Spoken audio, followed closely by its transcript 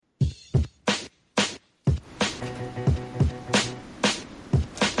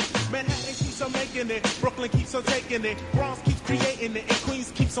making it. Brooklyn keeps on taking it. Bronx keeps creating it. And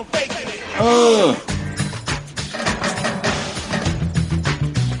Queens keeps on faking it.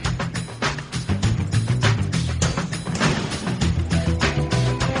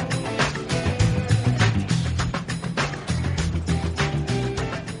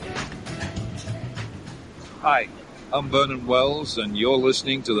 Hi, I'm Vernon Wells, and you're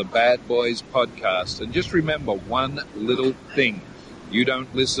listening to the Bad Boys Podcast. And just remember one little thing. You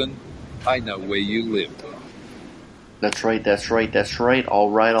don't listen, I know where you live. That's right. All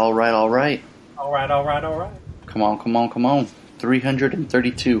right. Come on.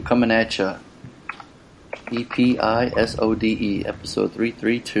 332 coming at ya. EPISODE, episode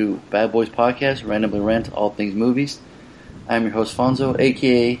 332. Bad Boys Podcast, randomly rant all things movies. I'm your host, Fonzo,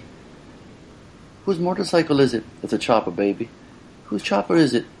 a.k.a. Whose motorcycle is it? It's a chopper, baby. Whose chopper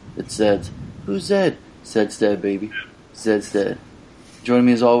is it? It's Zed's. Who's Zed? Zed's dead, baby. Zed's dead. Joining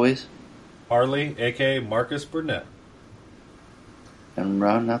me as always, Harley, a.k.a. Marcus Burnett. and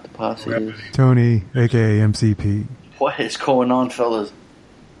rounding out the posse is... Tony, a.k.a. MCP. What is going on, fellas?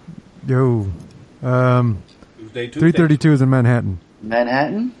 Yo. Tuesday. 332 is in Manhattan.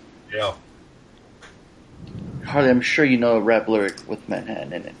 Manhattan? Yeah. Harley, I'm sure you know a rap lyric with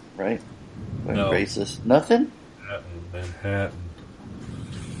Manhattan in it, right? No. Racist. Nothing? Manhattan.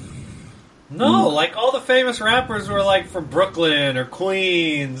 No, like all the famous rappers were like from Brooklyn or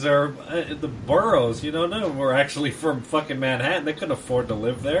Queens or the boroughs. You know, none of them were actually from fucking Manhattan. They couldn't afford to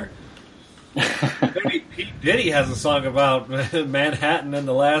live there. Maybe P. Diddy has a song about Manhattan in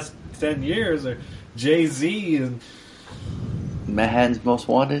the last 10 years, or Jay-Z. And Manhattan's Most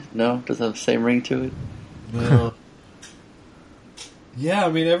Wanted? No? Doesn't have the same ring to it? no. Yeah, I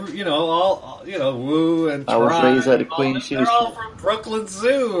mean, all Wu and I was Tribe raised out of and all Queens. them, they're all from Brooklyn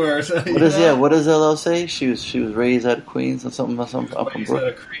Zoo or something. What does LL say? She was raised out of Queens or something up from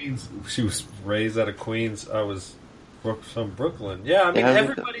Brooklyn. She was raised out of Queens. I was from Brooklyn. Yeah, I mean,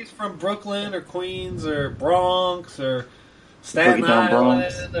 everybody's from Brooklyn or Queens or Bronx or Staten Island.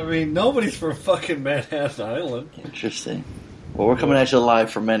 Bronx. I mean, nobody's from fucking Manhattan Island. Interesting. Well, we're coming at you live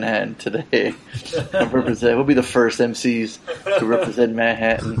from Manhattan today. We'll be the first MCs to represent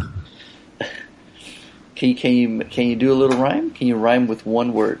Manhattan. Can you do a little rhyme? Can you rhyme with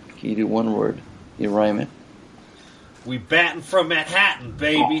one word? Can you do one word? Can you rhyme it? We batting from Manhattan,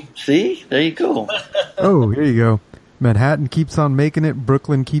 baby. Oh, see? There you go. Oh, here you go. Manhattan keeps on making it.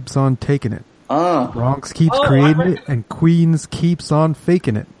 Brooklyn keeps on taking it. Bronx keeps creating it. And Queens keeps on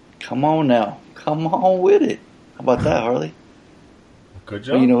faking it. Come on now. Come on with it. How about that, Harley? Good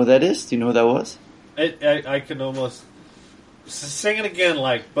job. Well, you know who that is? Do you know who that was? I can almost sing it again,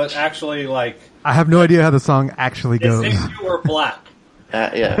 but actually, I have no idea how the song actually goes. as if you were black.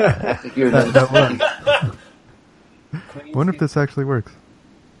 Yeah. I think you're that one. I wonder if this actually works.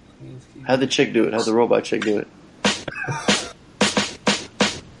 How'd the chick do it? How'd the robot chick do it?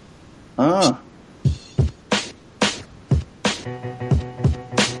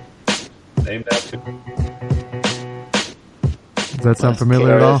 Named after. Does that sound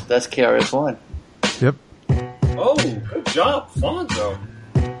familiar at all? That's KRS-One. Yep. Oh, good job, Fonzo.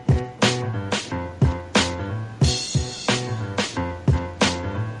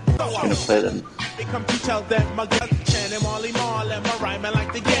 I'm gonna play them. They come to tell them again. Channing Marley Marl and my rhyming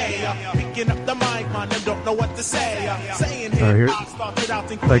like the gay. Picking up the mic, man, and don't know what to say. Saying here, I started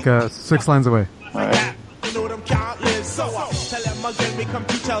out in like 6 lines away. All right. You know them countless. So tell them again, we come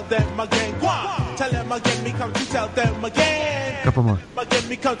to tell them again. Tell them again, we come to tell them again. Couple more. Again,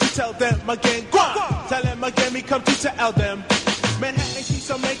 we come to tell them again. Tell them again, we come to tell them. Manhattan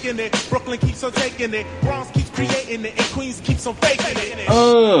keeps on making it. Brooklyn keeps on taking it. Bronx keeps creating it. And Queens keeps on faking it.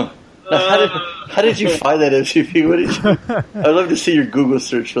 How did you find that, MCP? What did you? I'd love to see your Google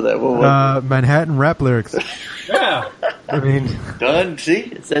search for that. Manhattan rap lyrics. Yeah. I mean, Done. See,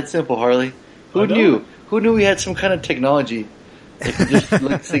 it's that simple, Harley. Who knew? Who knew we had some kind of technology that could just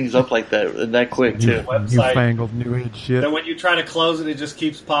look things up like that and that quick too? Newfangled new age shit. Then when you try to close it, it just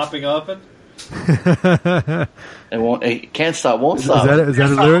keeps popping up. And It can't stop, won't stop. Is that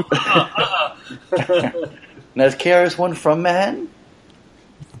a lyric? Now is KRS-One from Manhattan?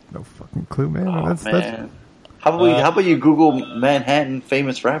 No fucking clue, man. Man. How about you Google Manhattan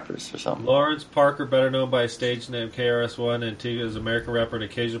famous rappers or something? Lawrence Parker, better known by his stage name KRS-One, Antigua is an American rapper and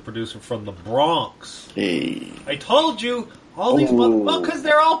occasional producer from the Bronx. Hey. I told you, all these motherfuckers, because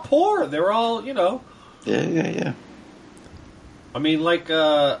they're all poor. They're all, Yeah. I mean,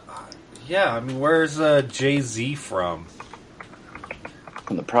 where's Jay-Z from?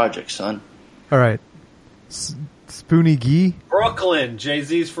 From the project, son. All right. Spoonie Gee. Brooklyn.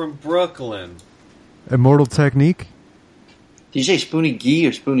 Jay-Z's from Brooklyn. Immortal Technique. Did you say Spoonie G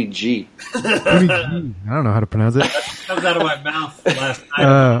or Spoonie G? Spoonie G. I don't know how to pronounce it. That comes out of my mouth last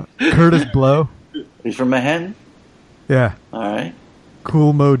night. Curtis Blow. He's from Manhattan? Yeah. All right.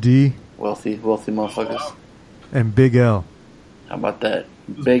 Cool Mo D. Wealthy motherfuckers. Wow. And Big L. How about that?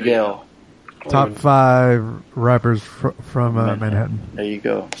 Big L. Top 5 rappers from Manhattan. There you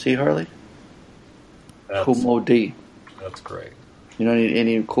go. See, Harley? That's, Cool Mo D. That's great. You know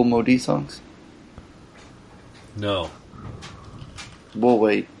any Cool Mo D songs? No. We'll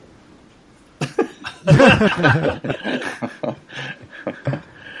wait.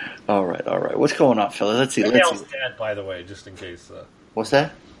 All right. What's going on, fellas? Let's see. Big L's dead, by the way, just in case. What's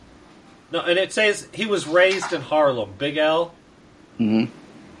that? No, and it says he was raised in Harlem. Big L. Mm-hmm.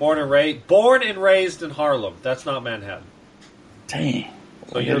 Born and raised in Harlem. That's not Manhattan. Dang.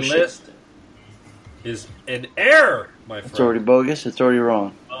 So your list is an error, my friend. It's already bogus. It's already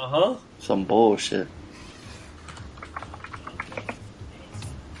wrong. Uh-huh. Some bullshit.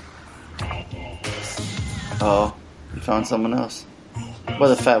 Oh, you found someone else. Where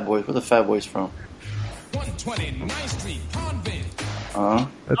the Fat Boys? Where the Fat Boys from? 129th Street, Convent.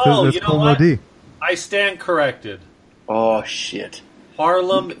 That's you know Cool Mo what? D. I stand corrected. Oh, shit.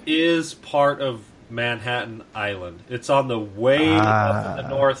 Harlem is part of Manhattan Island. It's on the way up in the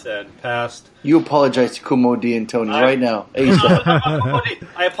north end, past... You apologize to Kumo D and Tony right now. ASAP.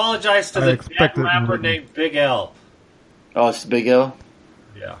 I apologize to the dead rapper named Big L. Oh, it's Big L?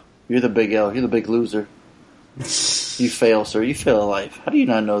 Yeah. You're the Big L. You're the big loser. You fail, sir. You fail at life. How do you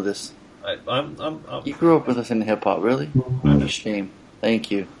not know this? I'm You grew up with us in hip-hop, really? What a shame. Thank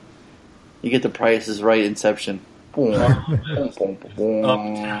you. You get the prices right, Inception. Boom. Boom, boom, boom.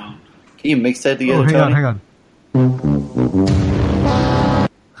 Uptown. Can you mix that together, hang Tony? on.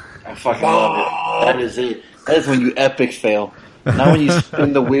 I fucking love it. That is it. That is when you epic fail. Not when you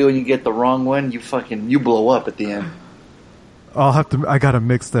spin the wheel and you get the wrong one, you blow up at the end. I gotta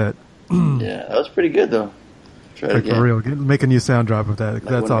mix that. Yeah, that was pretty good, though. Try it Like again. for real. Make a new sound drop of that.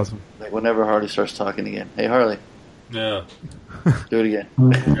 That's awesome. Like whenever Harley starts talking again. Hey, Harley, Yeah. do it again.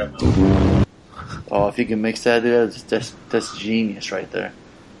 Oh, if you can mix that, dude, that's genius right there.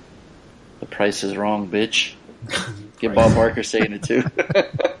 The price is wrong, bitch. Get Bob Barker saying it too.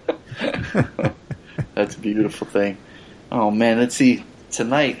 That's a beautiful thing. Oh man, let's see.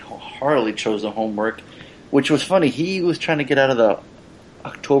 Tonight, Harley chose the homework, which was funny. He was trying to get out of the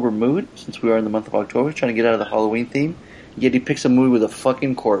October mood, since we are in the month of October, trying to get out of the Halloween theme. Yet he picks a movie with a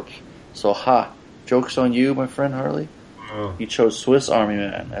fucking corpse. So, joke's on you, my friend Harley. You chose Swiss Army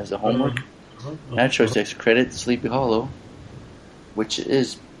Man as the homework. And I chose to credit Sleepy Hollow, which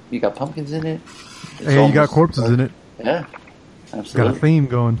is, you got pumpkins in it. Hey, you got corpses in it. Yeah, absolutely. Got a theme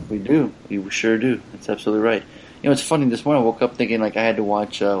going. We do. We sure do. That's absolutely right. You know, it's funny. This morning I woke up thinking like I had to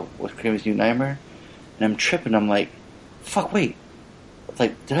watch Wes Craven's New Nightmare, and I'm tripping. I'm like, fuck, wait.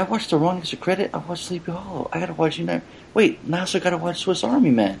 Like, did I watch the wrong extra credit? I watched Sleepy Hollow. I gotta watch New Nightmare. Wait, now I also gotta watch Swiss Army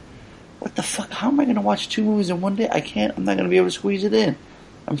Man. What the fuck? How am I gonna watch 2 movies in one day? I can't. I'm not gonna be able to squeeze it in.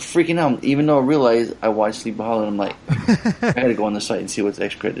 I'm freaking out. Even though I realize I watched Sleepy Hollow, and I'm like, I gotta go on the site and see what the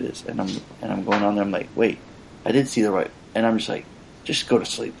extra credit is. And I'm going on there. I'm like, wait, I did see the right. And I'm just like, just go to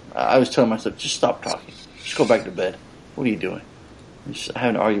sleep. I was telling myself, just stop talking. Just go back to bed. What are you doing? I'm just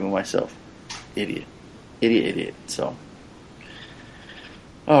having an argument with myself. Idiot. So,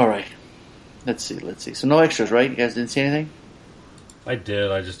 all right. Let's see. So no extras, right? You guys didn't see anything? I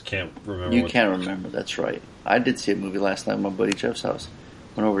did. I just can't remember. You can't remember. That's right. I did see a movie last night at my buddy Jeff's house.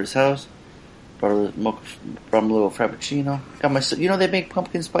 Went over to his house. Brought him a little frappuccino. Got my. You know they make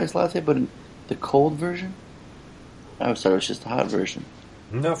pumpkin spice latte, but in the cold version. I always thought it was just the hot version.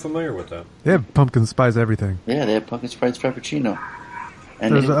 I'm not familiar with that. They have pumpkin spice everything. Yeah, they have pumpkin spice frappuccino.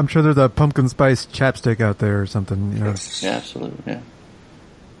 And I'm sure there's a pumpkin spice chapstick out there or something. You know. Yeah, absolutely. Yeah.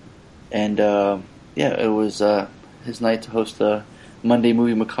 And it was his night to host the Monday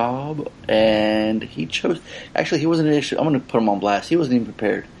Movie Macabre, and he chose. Actually, he wasn't. I'm going to put him on blast. He wasn't even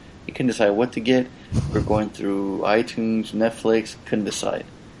prepared. He couldn't decide what to get. We're going through iTunes, Netflix. Couldn't decide.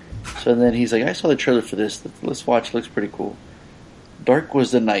 So then he's like, I saw the trailer for this. Let's watch. It looks pretty cool. Dark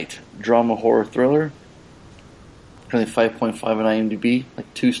Was the Night. Drama horror thriller. Currently 5.5 on IMDb.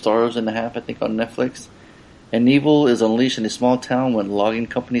 Like 2.5 stars, I think, on Netflix. An evil is unleashed in a small town when a logging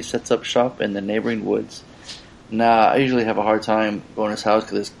company sets up shop in the neighboring woods. Now, I usually have a hard time going to his house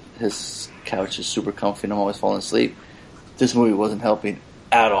because his couch is super comfy and I'm always falling asleep. This movie wasn't helping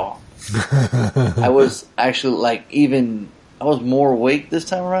at all. I was actually I was more awake this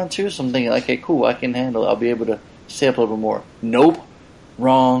time around too, so I'm thinking, okay, cool, I can handle it. I'll be able to stay up a little bit more. Nope.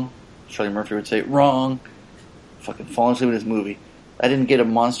 Wrong. Charlie Murphy would say, wrong. Fucking falling asleep in this movie. I didn't get a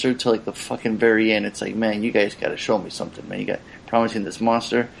monster till like the fucking very end. It's like, man, you guys got to show me something, man. You got promising this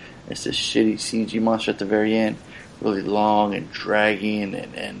monster. It's this shitty CG monster at the very end, really long and dragging,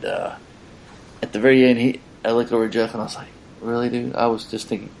 and at the very end, I looked over at Jeff and I was like, really, dude? I was just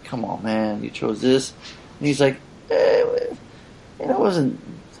thinking, come on, man, you chose this, and he's like, it wasn't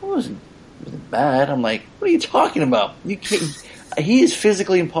bad. I'm like, what are you talking about? You can't. He is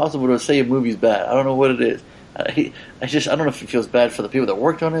physically impossible to say a movie's bad. I don't know what it is. I don't know if he feels bad for the people that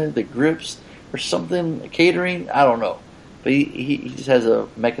worked on it, the grips or something, catering. I don't know, but he just has a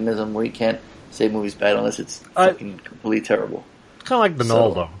mechanism where he can't say a movie's bad unless it's fucking completely terrible. Kind of like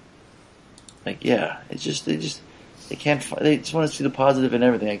Donaldo. So, like, yeah, it's just they can't. They just want to see the positive in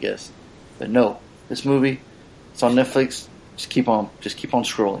everything, I guess. But no, this movie, it's on Netflix. Just keep on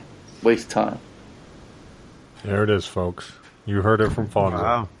scrolling. Waste of time. There it is, folks. You heard it from Fonzo.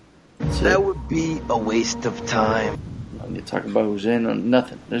 Wow. That would be a waste of time. I need to talk about who's in or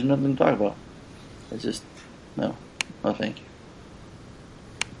nothing. There's nothing to talk about. It's just no thank you.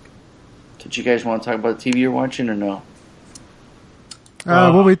 Did you guys want to talk about the TV you're watching or no?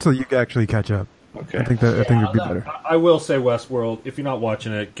 We'll wait till you actually catch up. Okay. I think it'd be better. I will say Westworld. If you're not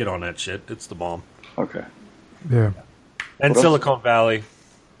watching it, get on that shit. It's the bomb. Okay. Yeah. And What Silicon else? Valley.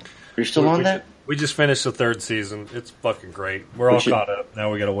 You're still on that? We just finished the 3rd season. It's fucking great. We're all caught up.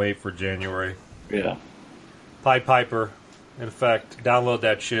 Now we gotta wait for January. Yeah. Pied Piper. In fact, download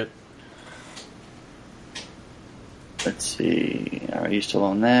that shit. Let's see. Are you still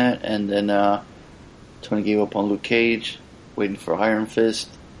on that? And then Tony gave up on Luke Cage, waiting for Iron Fist.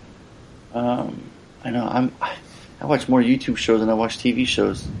 I know I watch more YouTube shows than I watch TV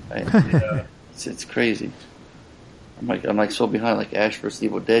shows. It's crazy. I'm like so behind. Like Ash vs.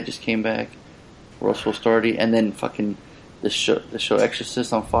 Evil Dead just came back. Russell Stardy, and then fucking the show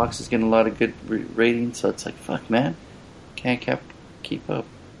Exorcist on Fox is getting a lot of good ratings. So it's like, fuck, man, can't keep up.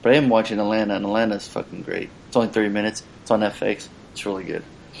 But I am watching Atlanta, and Atlanta's fucking great. It's only 30 minutes. It's on FX. It's really good.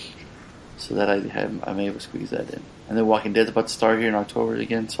 So that I'm able to squeeze that in. And then Walking Dead's about to start here in October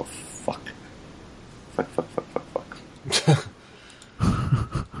again. So fuck. But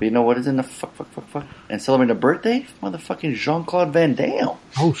you know what is in the fuck? And celebrating a birthday? Motherfucking Jean-Claude Van Damme.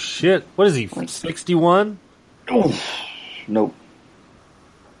 Oh shit! What is he? 61? Oh, nope.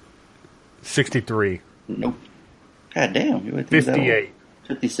 63. Nope. God damn. You would think 58.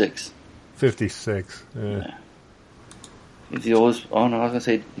 56. 56. Yeah. He's the oldest. Oh no, I was gonna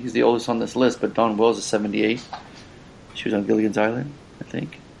say he's the oldest on this list, but Dawn Wells is 78. She was on Gilligan's Island, I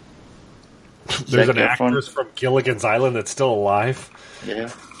think. There's Zac an Efron. actress from Gilligan's Island that's still alive.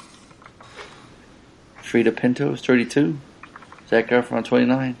 Yeah. Frida Pinto is 32. Zac Efron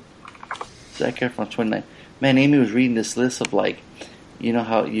 29. Zac Efron 29. Man, Amy was reading this list of like, you know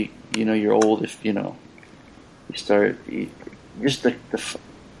how you know you're old if you start just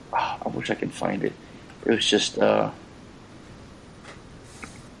I wish I could find it. It was just the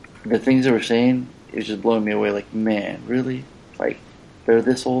things they were saying. It was just blowing me away. Like, man, really? Like they're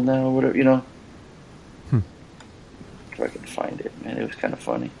this old now or whatever, you know? If I can find it, man, it was kind of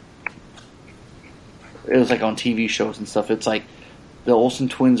funny. It was like on TV shows and stuff. It's like the Olsen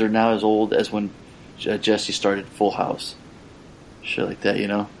twins are now as old as when Jesse started Full House. Shit like that, you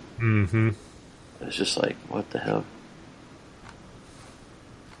know? Mm-hmm. It's just like, what the hell?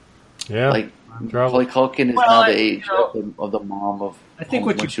 Yeah. Like, Macaulay Culkin is now the age of the mom of... I think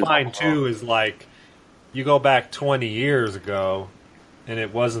what you find, too, is like, you go back 20 years ago, and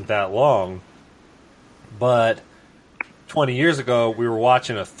it wasn't that long, but 20 years ago, we were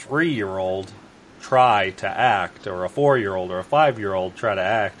watching a 3-year-old try to act, or a 4-year-old or a 5-year-old try to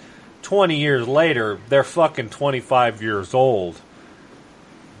act. 20 years later, they're fucking 25 years old.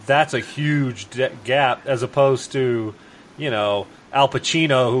 That's a huge gap, as opposed to, Al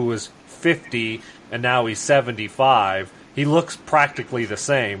Pacino, who was 50 and now he's 75. He looks practically the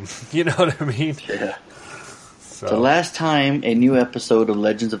same. You know what I mean? Yeah. So. The last time a new episode of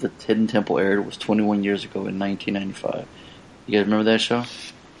Legends of the Hidden Temple aired was 21 years ago in 1995. You guys remember that show?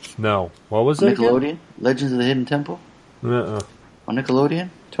 No. What was it? Nickelodeon? Again? Legends of the Hidden Temple? Uh-uh. On Nickelodeon?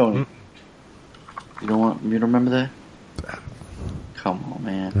 Tony. You don't remember that? Come on,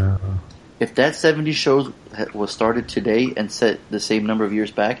 man. If that 70s show was started today and set the same number of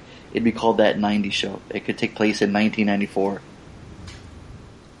years back, it'd be called That 90s Show. It could take place in 1994.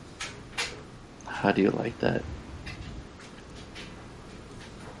 How do you like that?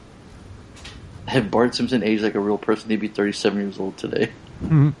 If Bart Simpson aged like a real person, he'd be 37 years old today.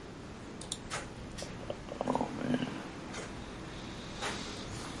 Mm-hmm. Oh,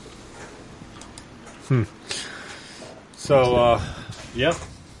 man. So, yeah.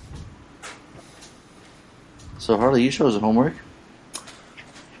 So, Harley, you show us homework.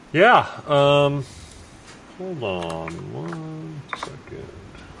 Yeah. Hold on 1 second.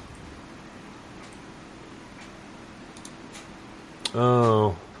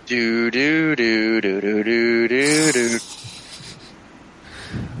 Oh. Do.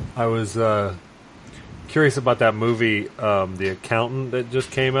 I was curious about that movie, The Accountant, that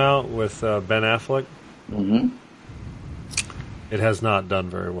just came out with Ben Affleck. Mm-hmm. It has not done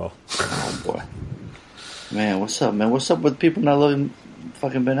very well. Oh, boy. Man, what's up, man? What's up with people not loving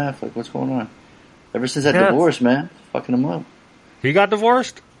fucking Ben Affleck? What's going on? Ever since that divorce, man. Fucking him up. He got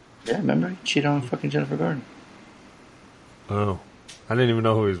divorced? Yeah, remember? He cheated on fucking Jennifer Garner. Oh. I didn't even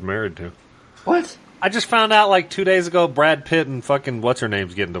know who he was married to. What? I just found out like 2 days ago Brad Pitt and fucking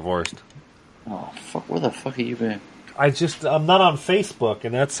what's-her-name's getting divorced. Oh, fuck. Where the fuck have you been? I'm not on Facebook,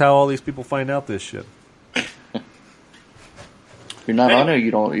 and that's how all these people find out this shit. You're not on it, or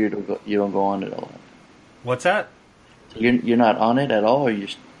you don't go on it at all? What's that? You're not on it at all, or you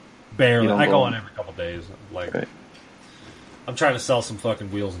just... Barely. I go on every couple days. Like, right. I'm trying to sell some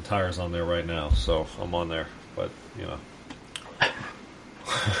fucking wheels and tires on there right now, so I'm on there. But, you know.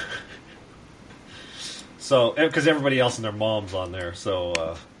 So, because everybody else and their mom's on there,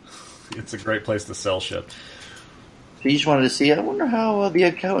 so it's a great place to sell shit. So you just wanted to see, I wonder how The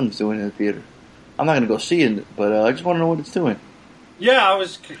Accountant's doing in the theater. I'm not going to go see it, but I just want to know what it's doing. Yeah, I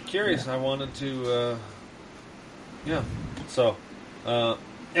was curious. I wanted to, yeah. So,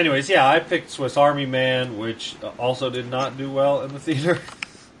 anyways, yeah, I picked Swiss Army Man, which also did not do well in the theater.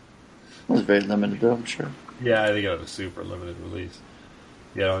 It was very limited, though, I'm sure. Yeah, I think it was a super limited release.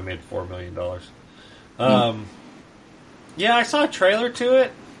 Yeah, it only made $4 million. Yeah, I saw a trailer to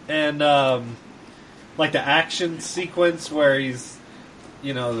it, and like the action sequence where he's,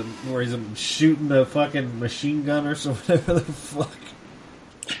 you know, where he's shooting the fucking machine gun or something, whatever the fuck.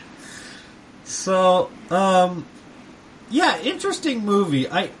 So, yeah, interesting movie.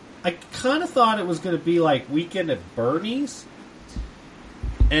 I kind of thought it was going to be like Weekend at Bernie's,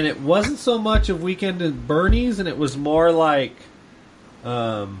 and it wasn't so much of Weekend at Bernie's, and it was more like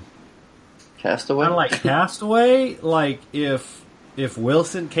Castaway? Kind of like Castaway, like if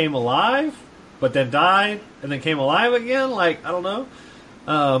Wilson came alive, but then died, and then came alive again, like, I don't know.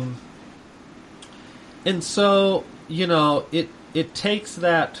 And so, you know, it takes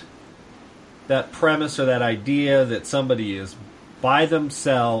that premise or that idea that somebody is by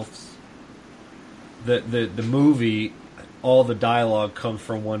themselves, the movie, all the dialogue comes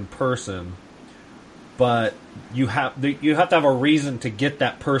from one person, but you have to have a reason to get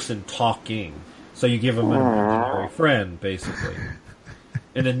that person talking. So you give them an imaginary friend, basically.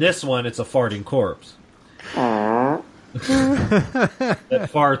 And in this one, it's a farting corpse that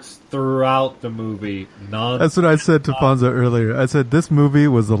farts throughout the movie. That's what I said to Fonzo earlier. I said this movie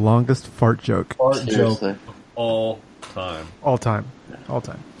was the longest fart joke. Fart joke of all time. All time.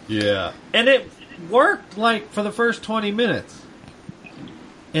 Yeah, and it worked like for the first 20 minutes.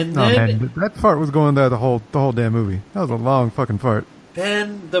 And oh then man, that fart was going there the whole damn movie. That was a long fucking fart.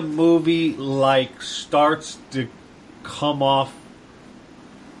 Then the movie like starts to come off.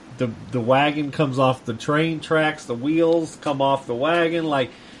 The wagon comes off the train tracks. The wheels come off the wagon.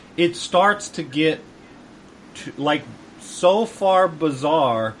 Like it starts to get like so far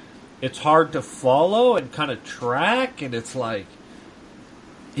bizarre. It's hard to follow and kind of track, and it's like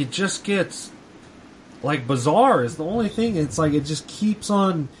it just gets. Like, bizarre is the only thing. It's like, it just keeps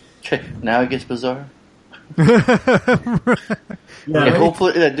on... Now it gets bizarre? Yeah,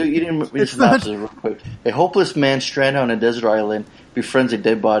 hopefully, dude, you didn't read synopsis real quick. A hopeless man stranded on a desert island befriends a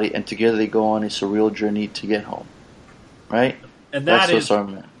dead body, and together they go on a surreal journey to get home. Right? And that's is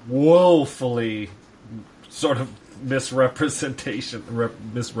woefully sort of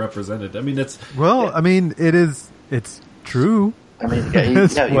misrepresented. I mean, it's... Well, I mean, it's true. I mean,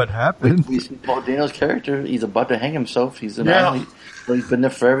 what happened. We see Paul Dano's character. He's about to hang himself. He's an island. He's been there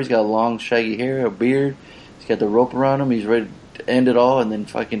forever. He's got long, shaggy hair, a beard. He's got the rope around him. He's ready to end it all. And then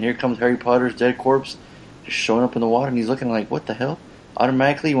fucking here comes Harry Potter's dead corpse just showing up in the water. And he's looking like, what the hell?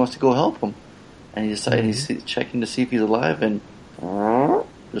 Automatically, he wants to go help him. And he decides he's checking to see if he's alive. And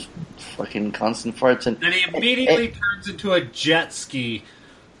just fucking constant farts. And he immediately turns into a jet ski,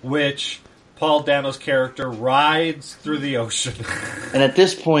 which... Paul Dano's character rides through the ocean. And at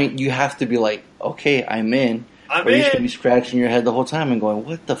this point, you have to be like, okay, I'm in. Or you should be scratching your head the whole time and going,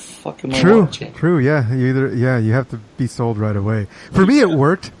 what the fuck am I watching? True, yeah. You have to be sold right away. For me, it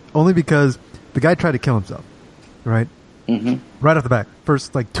worked only because the guy tried to kill himself, right? Mm-hmm. Right off the bat.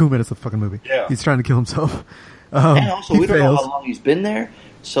 First, 2 minutes of the fucking movie. Yeah. He's trying to kill himself. And also, we don't know how long he's been there.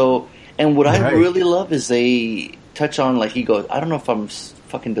 So, and what I really love is they touch on, he goes, I don't know if I'm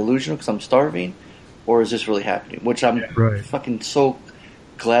fucking delusional because I'm starving, or is this really happening? Which I'm fucking so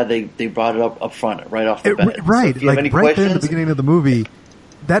glad they brought it up front, right off the bat. Right, So if you have any right there in the questions, beginning of the movie,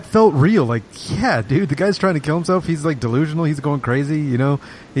 that felt real. Like, yeah, dude, the guy's trying to kill himself. He's like delusional. He's going crazy. You know,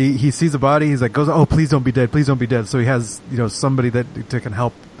 he sees a body. He's like, oh, please don't be dead. Please don't be dead. So he has, somebody that can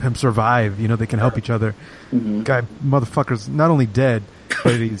help him survive. You know, they can help each other. Mm-hmm. Guy, motherfucker's not only dead,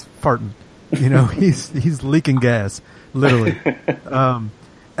 but he's farting. You know, he's leaking gas, literally. And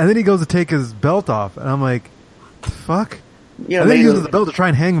then he goes to take his belt off, and I'm like, fuck. Yeah, and then he uses the belt to try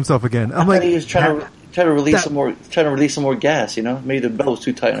and hang himself again. I'm like, he was trying to release some more gas. You know, maybe the belt was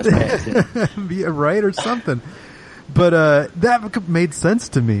too tight on his pants. You know? Yeah, right, or something. But that made sense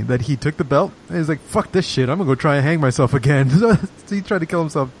to me that he took the belt and he's like, fuck this shit, I'm gonna go try and hang myself again. So he tried to kill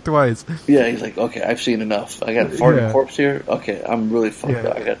himself twice. Yeah, he's like, okay, I've seen enough. I got a farting corpse here. Okay, I'm really fucked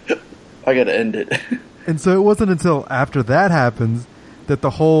up. I got to end it. And so it wasn't until after that happens that the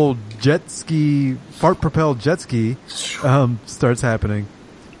whole fart-propelled jet ski starts happening.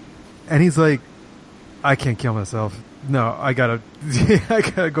 And he's like, I can't kill myself. No, I gotta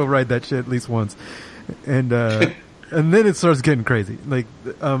go ride that shit at least once. And and then it starts getting crazy. Like,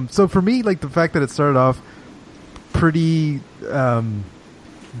 so for me, like, the fact that it started off pretty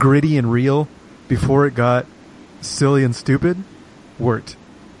gritty and real before it got silly and stupid worked.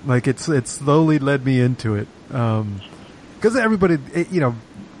 Like, it slowly led me into it. Because everybody,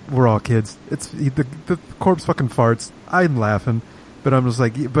 we're all kids. The corpse fucking farts. I'm laughing. But I'm just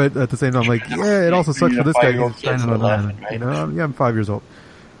like, but at the same time, I'm like, yeah, it also sucks for this guy. He's standing on land. Right? You know, I'm 5 years old.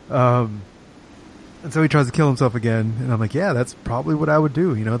 And so he tries to kill himself again. And I'm like, yeah, that's probably what I would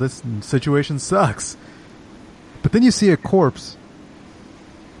do. You know, this situation sucks. But then you see a corpse,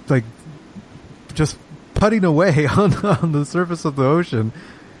 like, just putting away on the surface of the ocean.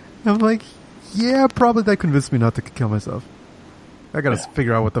 I'm like, yeah, probably that convinced me not to kill myself. I gotta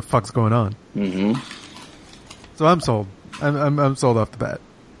figure out what the fuck's going on. Mm-hmm. So I'm sold. I'm sold off the bat.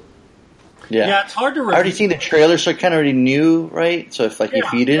 Yeah, it's hard to. I already seen the trailer, so I kind of already knew, right? So if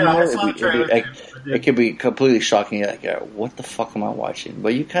you didn't know, it could be completely shocking. Like, what the fuck am I watching?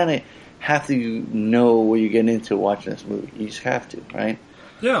 But you kind of have to know what you're getting into watching this movie. You just have to, right?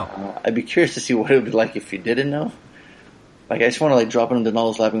 Yeah. I'd be curious to see what it would be like if you didn't know. Like, I just want to drop it on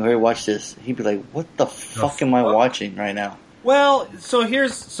Donald's lap and go, hey, watch this. He'd be like, what the fuck am I watching right now? Well, so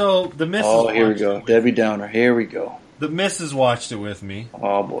the missus. Oh, here we go. Debbie Downer. Here we go. The missus watched it with me.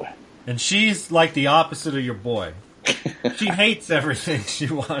 Oh, boy. And she's like the opposite of your boy. She hates everything she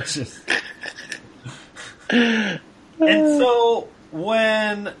watches. And so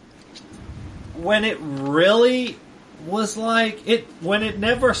when it really was like when it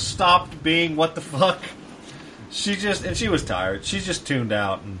never stopped being what the fuck, she was tired. She just tuned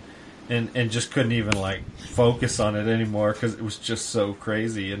out and just couldn't even focus on it anymore because it was just so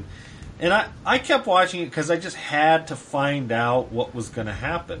crazy. And I kept watching it because I just had to find out what was going to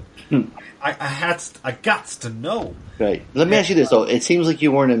happen. I got to know. Right. Let me ask you this though: it seems like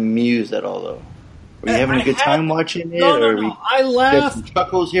you weren't amused at all, though. Were you having a good time watching it? No. I laughed. Some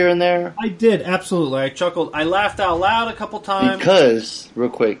chuckles here and there. I did, absolutely. I chuckled. I laughed out loud a couple times. Because, real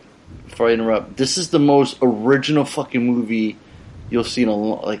quick, before I interrupt, this is the most original fucking movie you'll see in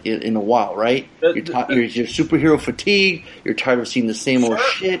a while, right? You're superhero fatigue. You're tired of seeing the same old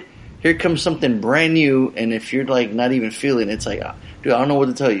shit. Here comes something brand new, and if you're not even feeling it, it's like, dude, I don't know what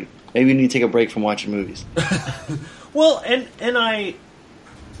to tell you. Maybe you need to take a break from watching movies. Well,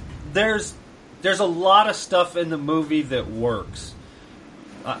 there's a lot of stuff in the movie that works.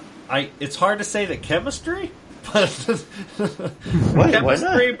 It's hard to say the chemistry, but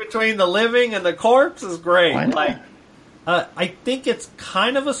chemistry between the living and the corpse is great. I think it's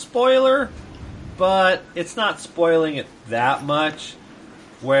kind of a spoiler, but it's not spoiling it that much.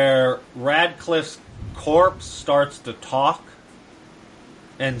 Where Radcliffe's corpse starts to talk,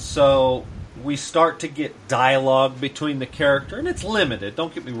 and so we start to get dialogue between the character, and it's limited.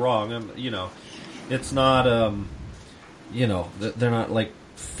 Don't get me wrong. It's not. They're not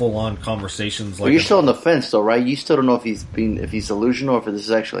full on conversations. Well, you're still on the fence, though, right? You still don't know if he's delusional or if this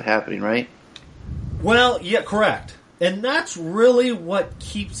is actually happening, right? Well, yeah, correct, and that's really what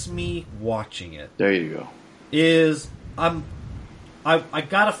keeps me watching it. There you go. I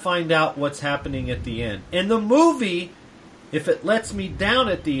gotta find out what's happening at the end. And the movie, if it lets me down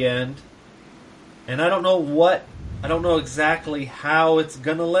at the end, and I don't know exactly how it's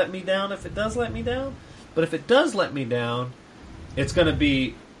gonna let me down if it does let me down, but if it does let me down, it's gonna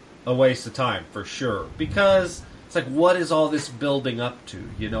be a waste of time, for sure. Because it's what is all this building up to?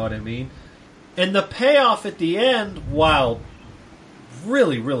 You know what I mean? And the payoff at the end, while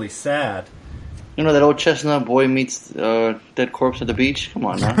really, really sad... You know that old chestnut boy meets dead corpse at the beach? Come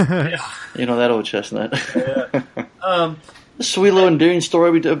on now. Yeah. You know that old chestnut. Yeah. a sweet little endearing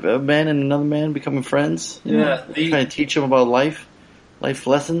story with a man and another man becoming friends. You know, trying to teach him about life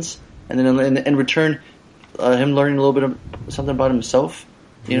lessons, and then in return, him learning a little bit of something about himself.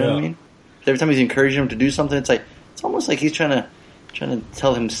 You know what I mean? Every time he's encouraging him to do something, it's almost like he's trying to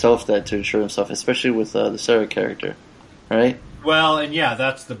tell himself that to assure himself, especially with the Sarah character, right? Well, and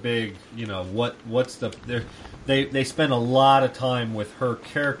that's the big, what's the they spend a lot of time with her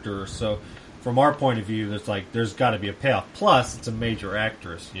character, so from our point of view, there's got to be a payoff. Plus, it's a major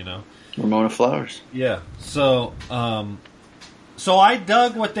actress, Ramona Flowers. Yeah. So, so I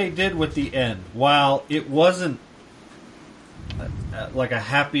dug what they did with the end. While it wasn't like a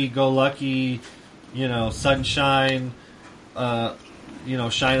happy-go-lucky, sunshine,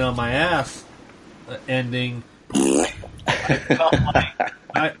 shine on my ass ending.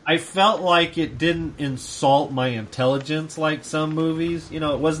 I felt like it didn't insult my intelligence like some movies. It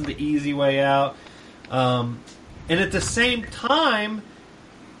wasn't the easy way out. And at the same time,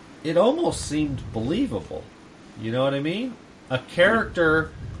 it almost seemed believable. You know what I mean? A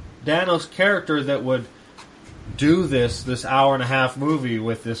character, Dano's character, that would do this hour-and-a-half movie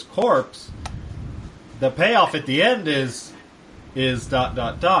with this corpse, the payoff at the end is ...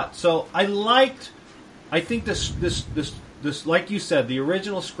 So I think this, like you said, the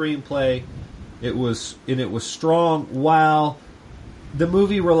original screenplay, it was strong, while the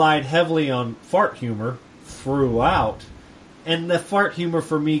movie relied heavily on fart humor throughout, and the fart humor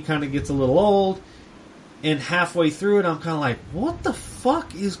for me kind of gets a little old, and halfway through it I'm kind of like, what the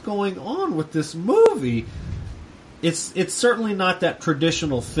fuck is going on with this movie? It's certainly not that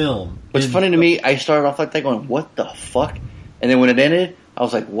traditional film. What's funny to me, I started off like that going, what the fuck? And then when it ended, I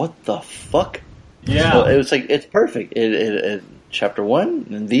was like, what the fuck? Yeah. So it was like, it's perfect. It chapter 1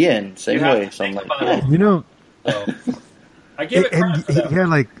 and the end, same way. So I'm like, yeah. I give it credit for that. Yeah,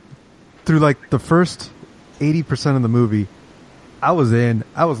 like, through like the first 80% of the movie, I was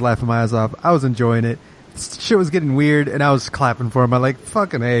laughing my ass off. I was enjoying it. Shit was getting weird, and I was clapping for him. I'm like,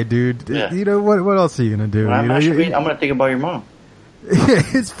 fucking hey, dude. Yeah. What else are you gonna do? When I'm gonna think about your mom.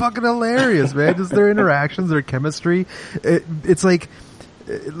 It's fucking hilarious, man. Just their interactions, their chemistry. It's like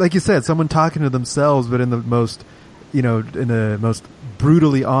you said, someone talking to themselves, but in the most, in the most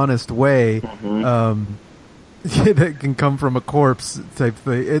brutally honest way, that can come from a corpse type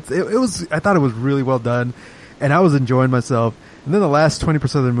thing. It was. I thought it was really well done, and I was enjoying myself. And then the last 20%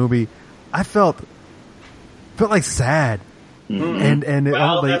 of the movie, I felt like sad, and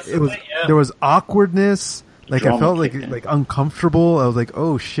it was there was awkwardness. Like I felt like uncomfortable. I was like,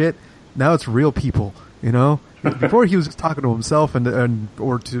 oh shit, now it's real people. Before he was just talking to himself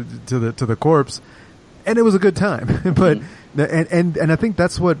or to the corpse, and it was a good time. But and I think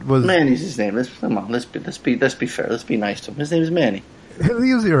that's what was Manny's his name. Let's be fair. Let's be nice to him. His name is Manny.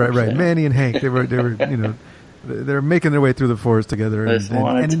 He was right. Manny and Hank. They were they're making their way through the forest together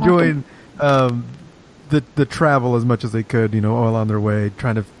and enjoying the travel as much as they could, all on their way,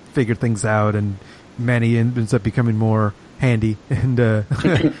 trying to figure things out, and Manny ends up becoming more handy. And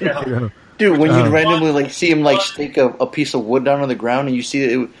dude, when you randomly see him stake a piece of wood down on the ground, and you see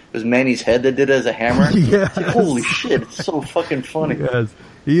that it was Manny's head that did it as a hammer, yes. Holy shit, it's so fucking funny. Yes.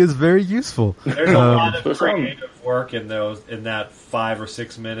 He is very useful. There's a lot of creative work in that 5 or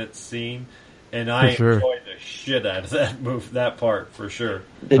 6 minute scene. And I enjoyed the shit out of that part, for sure.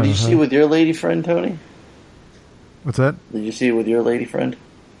 Did you see it with your lady friend, Tony? What's that? Did you see it with your lady friend?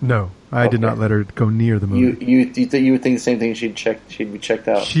 No, I did not let her go near the movie. You would think the same thing? She'd be checked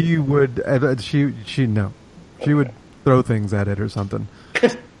out. She would. She would throw things at it or something.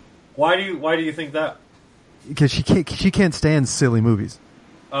 Why do you think that? Because she can't stand silly movies.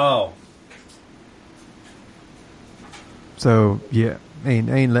 Oh. So yeah,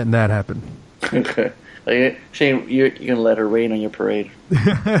 ain't letting that happen. Okay. Shane, you're going to let her rain on your parade.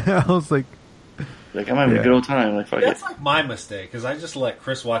 I was like, I'm having a good old time. That's like my mistake, because I just let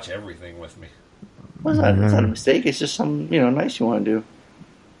Chris watch everything with me. Well, it's not a mistake. It's just something, nice you want to do.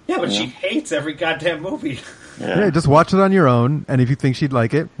 Yeah, but she hates every goddamn movie. Yeah, just watch it on your own, and if you think she'd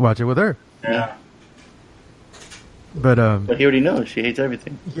like it, watch it with her. Yeah. But he already knows she hates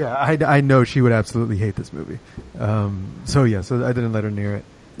everything. Yeah, I know she would absolutely hate this movie. So I didn't let her near it.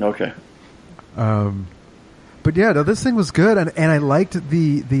 Okay. But yeah, no, this thing was good, and I liked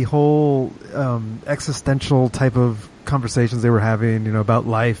the whole existential type of conversations they were having, about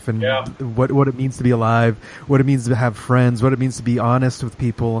life and what it means to be alive, what it means to have friends, what it means to be honest with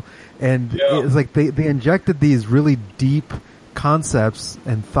people, and it's like they injected these really deep concepts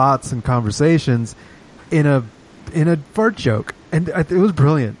and thoughts and conversations in a fart joke, and it was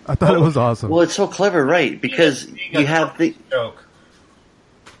brilliant. I thought it was awesome. Well, it's so clever, right? Because you have the joke.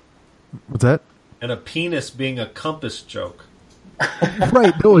 What's that? And a penis being a compass joke.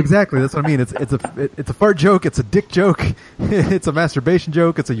 Right? No, exactly. That's what I mean. It's a fart joke. It's a dick joke. It's a masturbation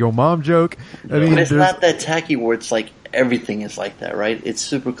joke. It's a yo mom joke. I mean, but it's not that tacky where it's like everything is like that, right? It's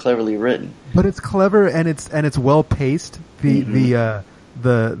super cleverly written. But it's clever and it's well paced. The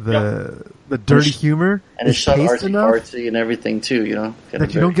dirty humor and it's is shot paced enough artsy and everything too. You know,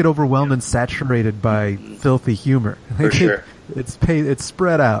 that you don't get overwhelmed and saturated by filthy humor. For sure, it's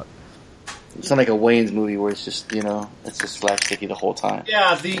spread out. It's not like a Wayne's movie where it's just it's just slapsticky the whole time.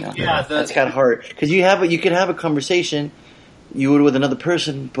 Yeah, that's kind of hard because you could have a conversation you would with another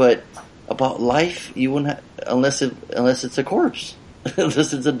person, but about life you wouldn't unless it's a corpse,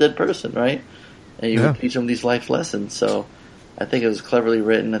 unless it's a dead person, right? And you would teach them these life lessons. So I think it was cleverly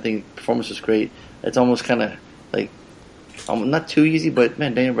written. I think the performance was great. It's almost kind of like not too easy, but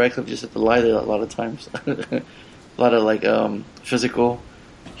man, Daniel Radcliffe just had to lie there a lot of times. A lot of like physical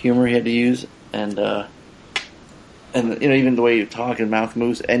humor he had to use, and even the way you talk and mouth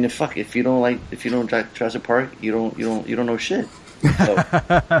moves. And if you don't like Jurassic Park, you don't know shit. So,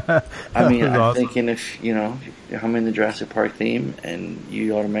 I mean, I'm awesome. Thinking if you're humming the Jurassic Park theme and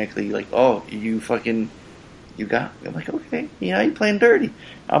you automatically like, oh, you got me. I'm like, okay, you're playing dirty.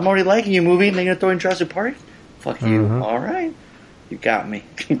 I'm already liking you movie, and then you're throwing Jurassic Park. Fuck you. All right, you got me.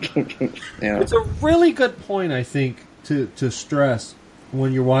 It's a really good point, I think, to stress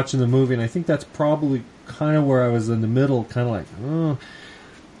when you're watching the movie, and I think that's probably kind of where I was in the middle, kind of like,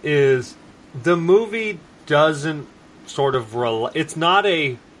 is the movie doesn't sort of it's not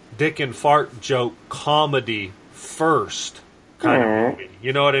a dick and fart joke comedy first kind of movie.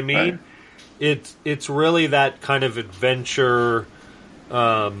 You know what I mean? Right. It's really that kind of adventure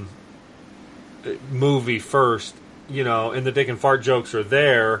movie first, and the dick and fart jokes are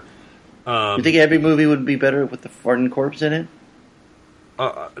there. You think every movie would be better with the farting corpse in it?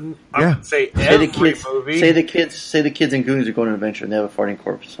 I would say every movie. Say the kids in Goonies are going on an adventure and they have a farting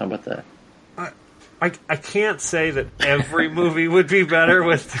corpse. How about that? I can't say that every movie would be better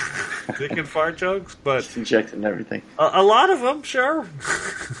with dick and fart jokes, but just injecting everything. A lot of them, sure.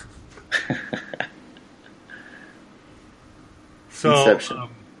 So, Inception.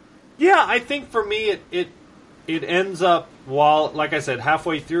 Yeah, I think for me it ends up like I said,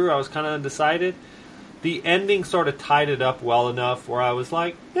 halfway through I was kind of undecided. The ending sort of tied it up well enough where I was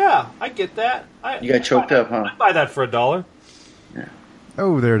like, yeah, I get that. You got choked up, huh? I'd buy that for $1. Yeah.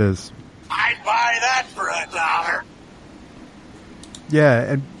 Oh, there it is. I'd buy that for $1. Yeah,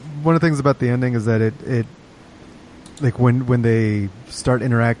 and one of the things about the ending is that it like when they start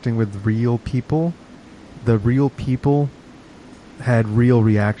interacting with real people, the real people had real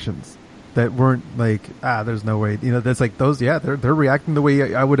reactions that weren't like, there's no way, that's like those, they're reacting the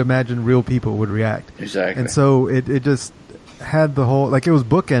way I would imagine real people would react. Exactly. And so it just had the whole, like, it was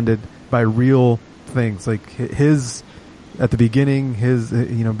bookended by real things, like his, at the beginning, his,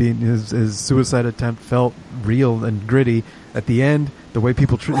 being his suicide attempt felt real and gritty. At the end, the way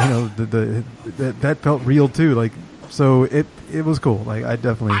people treat, that felt real too. Like, so it was cool. Like, I'd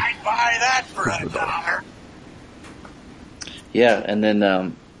buy that for $1. Yeah, and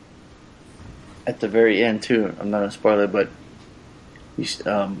then at the very end too. I'm not gonna spoil it, but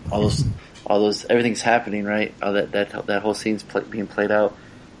all those everything's happening, right? All that whole scene's being played out,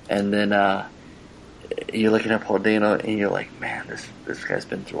 and then you're looking at Paul Dano and you're like, man, this guy's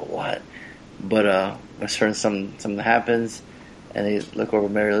been through a lot. But when something happens, and they look over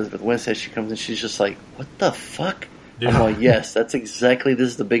Mary Elizabeth Winstead, she comes and she's just like, what the fuck? Yeah. I'm like, yes, that's exactly, this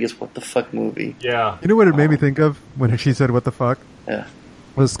is the biggest what the fuck movie. Yeah. You know what it made me think of when she said what the fuck? Yeah.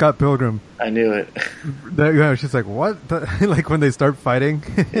 Was Scott Pilgrim. I knew it. She's like, what? Like when they start fighting?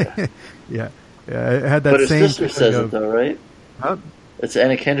 Yeah. Yeah. It had that but same... But his sister says it though, right? Huh? It's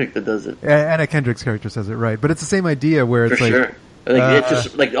Anna Kendrick that does it. Anna Kendrick's character says it, right. But it's the same idea where it's For like... Sure. Like, it's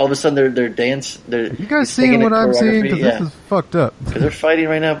just like all of a sudden they're dance. You guys seeing what I'm seeing? Because this is fucked up. Because they're fighting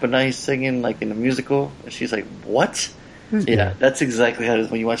right now, but now he's singing like in a musical, and she's like, "What?" Yeah, that's exactly how it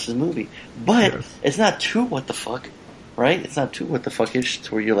is when you watch this movie. But it's not too what the fuck, right? It's not too what the fuck-ish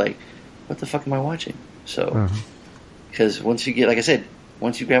to where you're like, "What the fuck am I watching?" So, because once you get, like I said,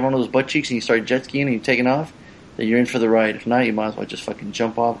 once you grab one of those butt cheeks and you start jet skiing and you're taking off, then you're in for the ride. If not, you might as well just fucking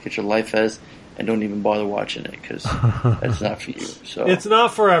jump off, get your life vest, and don't even bother watching it because that's not for you. So it's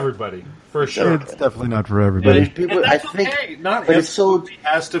not for everybody, for sure. It's definitely not for everybody. People, I think, okay. Not but it's so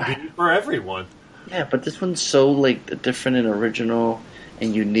has to be for everyone. Yeah, but this one's so like different and original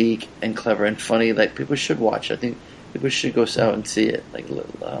and unique and clever and funny. Like people should watch. I think people should go out and see it. Like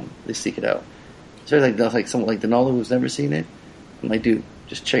they seek it out. So like someone like Donaldo who's never seen it. I'm like, dude,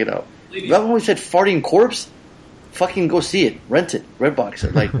 just check it out. That when we said farting corpse. Fucking go see it. Rent it. Redbox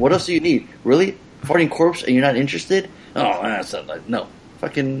it. Like, what else do you need? Really? Farting corpse and you're not interested? Oh, that's not like no.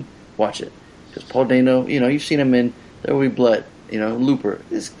 Fucking watch it. Because Paul Dano, you've seen him in There Will Be Blood, Looper.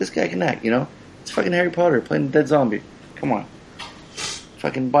 This guy can act, It's fucking Harry Potter playing a dead zombie. Come on.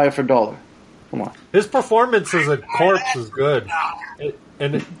 Fucking buy it for $1. Come on. His performance as a corpse is good.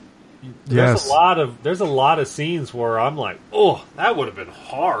 There's a lot of scenes where I'm like, oh, that would have been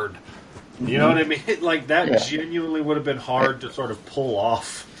hard. You know what I mean? Like, that genuinely would have been hard to sort of pull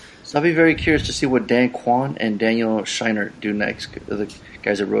off. So I'll be very curious to see what Dan Kwan and Daniel Scheinert do next, the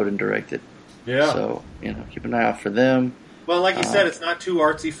guys that wrote and directed. Yeah. So, keep an eye out for them. Well, like you said, it's not too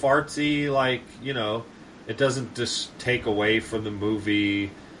artsy-fartsy, like, it doesn't just take away from the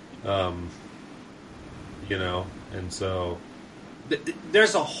movie, and so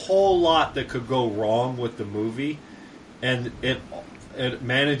there's a whole lot that could go wrong with the movie, and it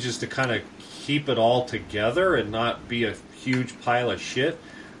manages to kind of keep it all together and not be a huge pile of shit,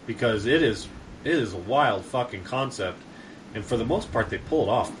 because it is a wild fucking concept, and for the most part they pull it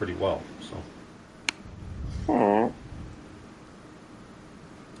off pretty well. So.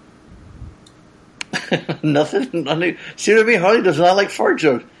 Nothing. See what I mean? Harley does not like fart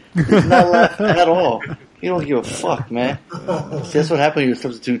jokes. He does not laugh at all. You don't give a fuck, man. See, that's what happens when you're a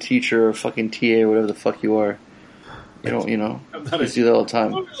substitute teacher or fucking TA or whatever the fuck you are. You don't, you do that all the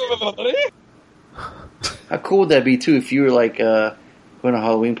time. How cool would that be, too, if you were, like, going to a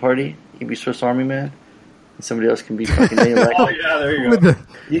Halloween party? You can be Swiss Army Man, and somebody else can be fucking Daniel Radcliffe. Oh, yeah, there you go.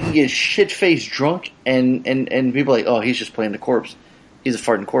 You can get shit-faced drunk, and people are like, oh, he's just playing the corpse. He's a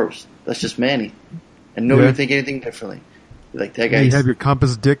farting corpse. That's just Manny. And nobody would think anything differently. Like that guy. You have your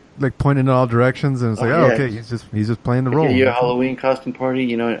compass dick like pointing in all directions, and it's like, okay, he's just playing the role. Your Halloween costume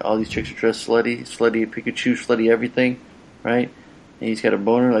party, all these chicks are dressed slutty Pikachu, slutty everything, right? And he's got a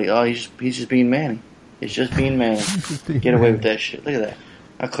boner, like, oh, he's just being Manny. He's just being Manny. Get away with that shit. Look at that.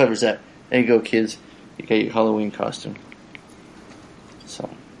 How clever is that? There you go, kids. You got your Halloween costume. So,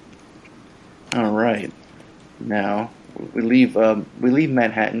 all right. Now we leave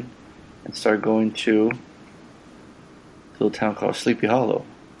Manhattan and start going to a little town called Sleepy Hollow.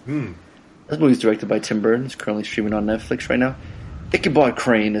 This movie is directed by Tim Burton. It's currently streaming on Netflix right now. Ichabod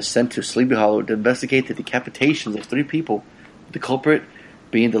Crane is sent to Sleepy Hollow to investigate the decapitations of 3 people, the culprit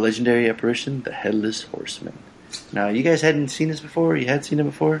being the legendary apparition, the Headless Horseman. Now, you guys hadn't seen this before? You had seen it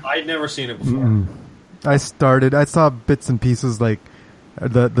before? I'd never seen it before. I saw bits and pieces, like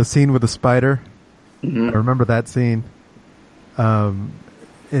the scene with the spider. I remember that scene.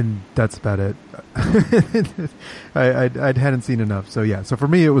 And that's about it. I hadn't seen enough, so yeah. So for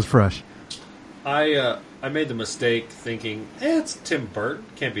me, it was fresh. I made the mistake thinking, it's Tim Burton,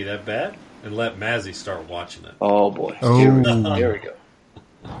 can't be that bad, and let Mazzy start watching it. Oh boy! Here we go.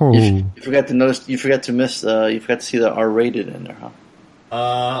 Oh. You forgot to notice. You forgot to see the R-rated in there,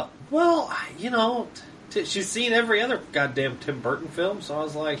 huh? Well, she's seen every other goddamn Tim Burton film, so I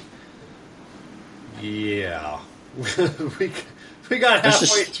was like, yeah, we got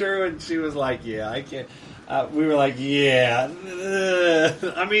halfway through, and she was like, yeah, I can't. We were like, yeah.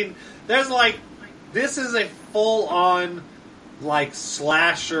 I mean, there's like, this is a full-on, like,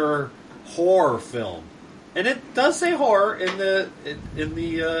 slasher horror film. And it does say horror in the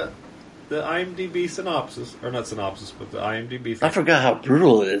IMDb synopsis. Or not synopsis, but the IMDb thing. I forgot how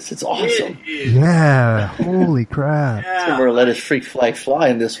brutal it is. It's awesome. It is. Yeah. Holy crap. Yeah. Tim Burton let his freak flag fly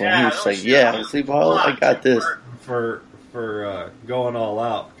in this one. Yeah, he was like, yeah, Sleep Hollow, I got this. For going all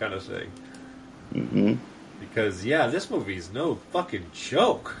out kind of thing. Mm-hmm. Because, this movie's no fucking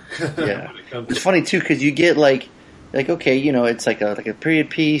joke. Yeah. It's funny, too, because you get, like, okay, it's like a period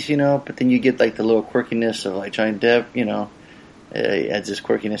piece, but then you get, like, the little quirkiness of, like, Johnny Depp, it adds this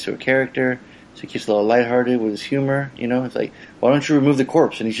quirkiness to a character, so he keeps a little lighthearted with his humor, It's like, why don't you remove the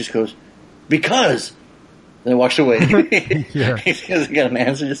corpse? And he just goes, because! Then he walks away. Yeah. He hasn't got an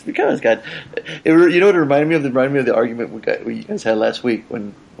answer just because. God, you know what it reminded me of? It reminded me of the argument we you guys had last week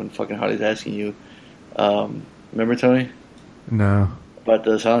when fucking Harley's asking you. Remember, Tony? No. About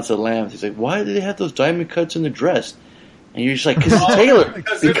the Silence of the Lambs. He's like, why do they have those diamond cuts in the dress? And you're just like, because it's Taylor.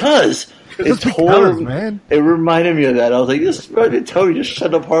 Because it's horrible, man. It reminded me of that. I was like, this is right to Tony. Just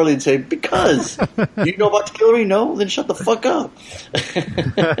shut up, Harley, and say, because. You know about the Hillary? No? Then shut the fuck up.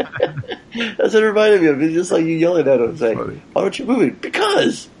 That's what it reminded me of. It's just like you yelling at him saying, why don't you move it?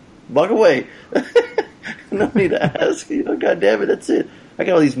 Because. Walk away. No need to ask. God damn it, that's it. I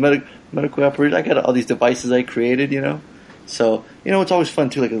got all these medical operators. I got all these devices I created, So, it's always fun,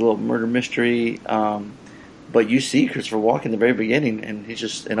 too, like a little murder mystery. But you see Christopher Walken in the very beginning, and he's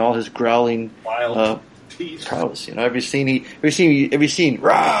just in all his growling wild teeth. Prowess. Every scene,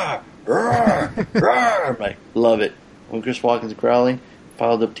 rah, rah, rah. I'm like, love it. When Chris Walken's growling,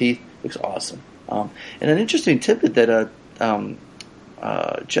 piled up teeth, looks awesome. And an interesting tidbit that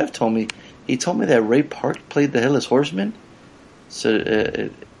Jeff told me. He told me that Ray Park played the Headless Horseman. So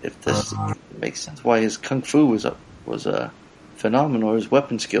if this makes sense, why his kung fu was phenomenal, his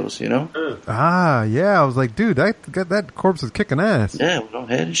weapon skills, you know? Yeah. I was like, dude, that corpse is kicking ass. Yeah, with no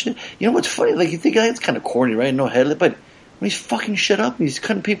head and shit. You know what's funny? Like, you think it's kind of corny, right? No head, but when he's fucking shit up and he's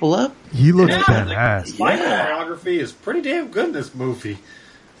cutting people up. He looks badass. My choreography is pretty damn good in this movie.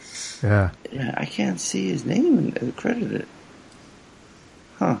 Yeah. Yeah, I can't see his name and credit it.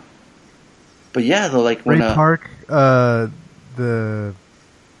 Huh. But yeah, though, like when Ray Park, the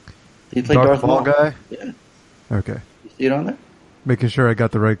he played Darth Maul guy. Yeah. Okay. You see it on there? Making sure I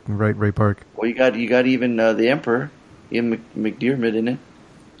got the right Ray Park. Well, you got even the Emperor, Ian McDiarmid in it.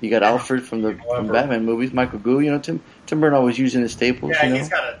 You got Alfred from Batman movies, Michael Gough. You know, Tim Burton always using his staples. Yeah, you know? he's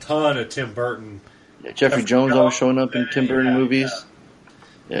got a ton of Tim Burton. Yeah, Jeffrey Jones always showing up in Tim Burton movies.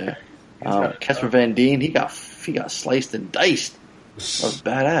 Yeah. Casper Van Dien, he got sliced and diced. That was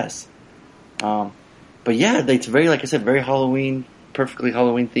badass. But yeah, it's very, like I said, very Halloween, perfectly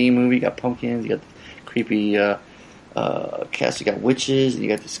Halloween themed movie. You got pumpkins, you got creepy cast, you got witches, and you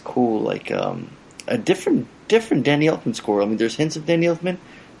got this cool a different Danny Elfman score. I mean, there's hints of Danny Elfman,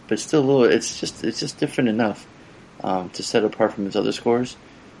 but it's still a little. It's just different enough to set apart from his other scores.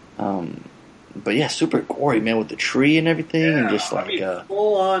 But yeah, super gory, man, with the tree and everything, and just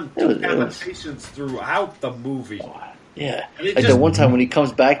full on decapitations throughout the movie. Yeah, like the one time when he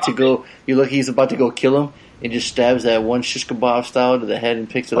comes back to go, he's about to go kill him, and just stabs that one shish kebab style to the head and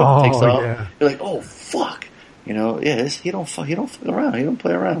picks it up and takes it off. Yeah. You're like, oh fuck, you know? Yeah, he don't fuck around. He don't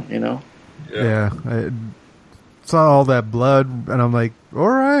play around, you know? Yeah. I saw all that blood, and I'm like, all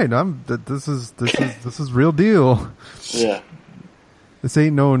right, this is real deal. Yeah. This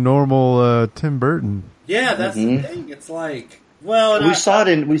ain't no normal Tim Burton. Yeah, that's the thing. It's like, well, we saw it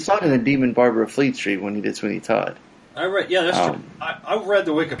in the Demon Barber of Fleet Street when he did Sweeney Todd. I read, that's true. I read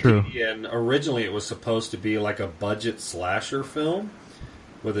the Wikipedia, and originally it was supposed to be like a budget slasher film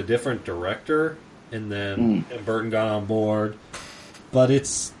with a different director, and then Tim Burton got on board. But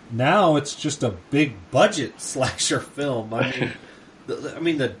it's just a big budget slasher film. I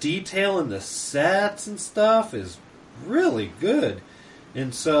mean, the detail in the sets and stuff is really good,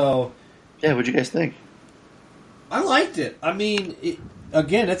 and so yeah. What'd you guys think? I liked it. I mean,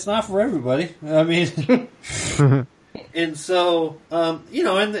 it's not for everybody. I mean. And so, and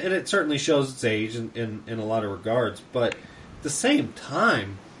it certainly shows its age in a lot of regards, but at the same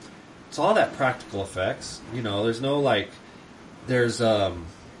time, it's all that practical effects. You know, there's no there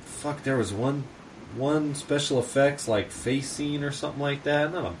was one special effects like face scene or something like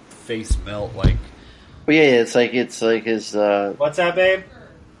that. Not a face melt like. Well, yeah, it's like his. What's that, babe?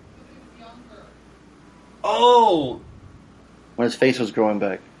 Oh, when his face was growing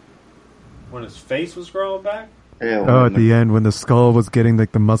back. When his face was growing back. Yeah, at the end when the skull was getting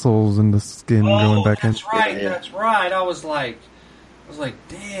like the muscles and the skin going back in. That's right. That's right. I was like,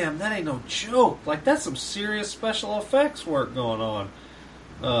 damn, that ain't no joke. Like, that's some serious special effects work going on.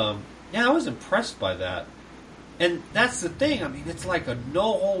 Yeah, I was impressed by that. And that's the thing. I mean, it's like a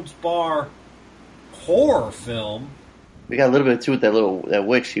no holds bar horror film. We got a little bit too with that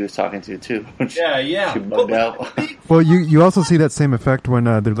witch he was talking to too. Yeah. She bugged out. Well, you also see that same effect when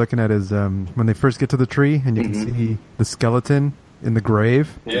they're looking at his when they first get to the tree and you can see the skeleton in the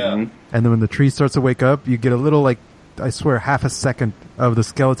grave. Yeah. And then when the tree starts to wake up, you get a little I swear half a second of the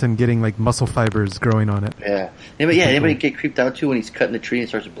skeleton getting like muscle fibers growing on it. Yeah. Anybody get creeped out too when he's cutting the tree and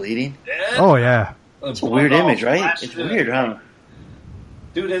starts bleeding? Yeah. Oh yeah. It's a weird image, right? It's weird, huh?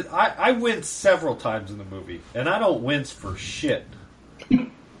 Dude, I winced several times in the movie, and I don't wince for shit. And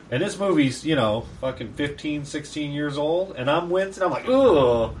this movie's, fucking 15, 16 years old, and I'm wincing. I'm like,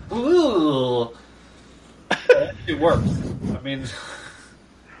 ugh. It works. I mean,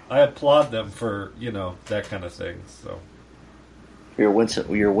 I applaud them for, that kind of thing. So your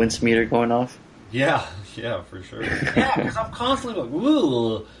wince meter going off? Yeah, for sure. Yeah, because I'm constantly like,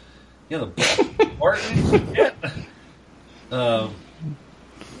 ooh. The Martin shit.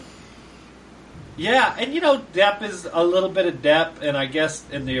 Yeah, and Depp is a little bit of Depp, and I guess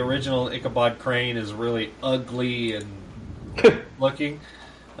in the original Ichabod Crane is really ugly and looking.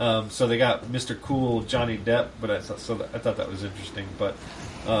 So they got Mr. Cool Johnny Depp, but I thought that was interesting. But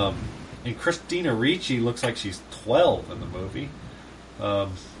and Christina Ricci looks like she's 12 in the movie.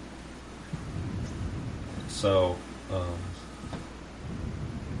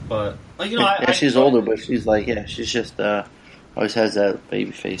 But she's older, but she's she's just always has that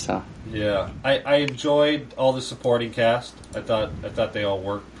baby face, huh? Yeah, I enjoyed all the supporting cast. I thought they all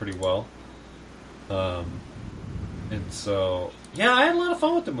worked pretty well. And so I had a lot of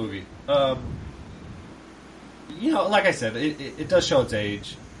fun with the movie. like I said, it does show its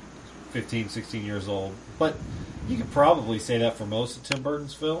age, 15, 16 years old. But you could probably say that for most of Tim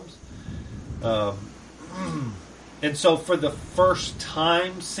Burton's films. And so for the first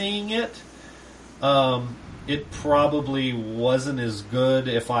time seeing it, it probably wasn't as good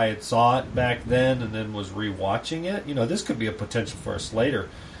if I had saw it back then and then was rewatching it. This could be a potential for us later,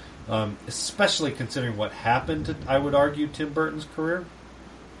 especially considering what happened to, I would argue, Tim Burton's career.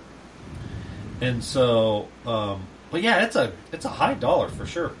 And so, but yeah, it's a high dollar for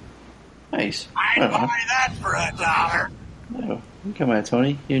sure. Nice. I'd buy that for $1. Oh, come on,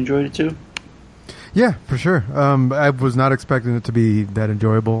 Tony. You enjoyed it too? Yeah, for sure. I was not expecting it to be that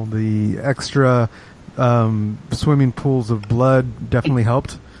enjoyable. The extra swimming pools of blood definitely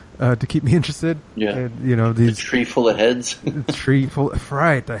helped to keep me interested. Yeah. These the tree full of heads.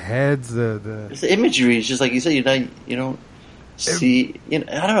 Right? The heads. It's the imagery. It's just like you said. You don't see. I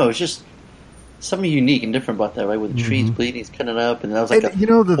don't know. It's just something unique and different about that, right? With the trees bleeding, he's cutting it up, and that was like the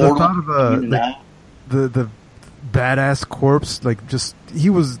thought of the badass corpse. Like, just he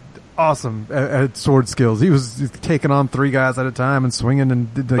was awesome at sword skills. He was taking on 3 guys at a time and swinging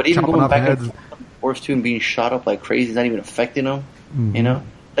and but even chopping going off back heads. and forth too and being shot up like crazy is not even affecting him. Mm-hmm.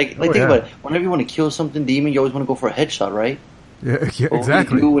 Think about it. Whenever you want to kill something demon, you always want to go for a headshot, right? Yeah, But exactly. What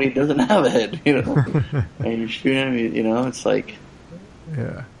do you do when he doesn't have a head? And you're shooting him. It's like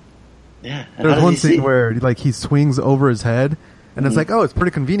yeah. Yeah. And There's how one does he scene where like he swings over his head, and it's like, oh, it's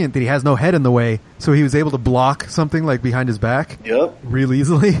pretty convenient that he has no head in the way, so he was able to block something like behind his back. Yep. Real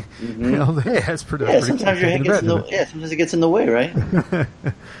easily. Mm-hmm. And I was like, hey, that's pretty. Yeah. That's pretty Sometimes cool. your head gets in the. Yeah. Sometimes it gets in the way, right?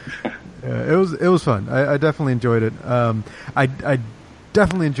 Yeah, it was fun. I definitely enjoyed it. I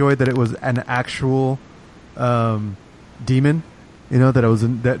definitely enjoyed that it was an actual demon.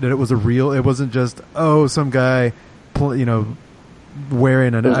 That it was a real. It wasn't just some guy,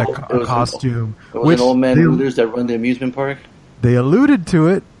 wearing a costume. It was an old man Hooters that run the amusement park. They alluded to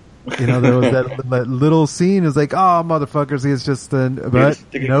it. There was that little scene. Is like, oh, motherfuckers, he's just but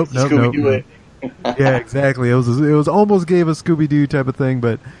nope. Yeah, exactly. It was almost gave a Scooby-Doo type of thing,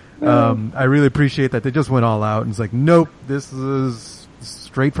 but I really appreciate that they just went all out and it's like, nope, this is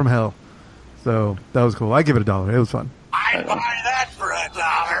straight from hell. So that was cool. I give it $1. It was fun. I'd buy that for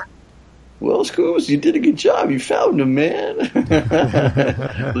 $1. Well, Scoobs, you did a good job. You found him, man.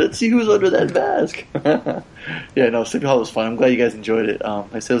 Let's see who's under that mask. Yeah, no, Sleepy Hollow was fun. I'm glad you guys enjoyed it.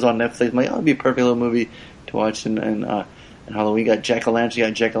 I said it was on Netflix. I'm like, it'd be a perfect little movie to watch. And Halloween, you got Jack-o'-lantern. You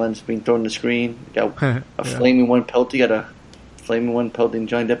got Jack-o'-lantern being thrown on the screen. You got a flaming one pelt. You got a flaming one pelting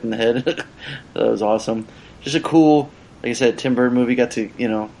Johnny Depp in the head. That was awesome. Just a cool, like I said, Tim Burton movie. Got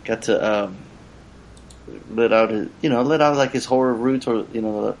to let out like his horror roots, or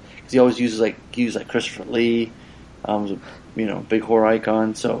because he always uses Christopher Lee, big horror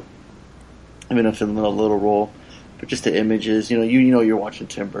icon. So even if in a little role, but just the images, you're watching a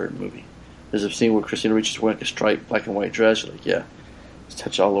Tim Burton movie. There's a scene where Christina Ricci's wearing like a striped black and white dress. You're like, yeah, it's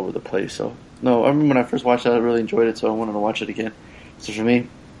touched all over the place. So no, I remember when I first watched it, I really enjoyed it, so I wanted to watch it again. So for me,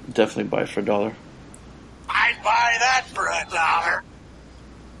 definitely buy it for $1. I'd buy that for $1.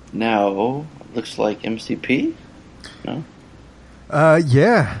 Now, looks like MCP? No?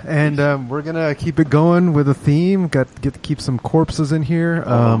 Yeah, and we're gonna keep it going with a theme. Get to keep some corpses in here.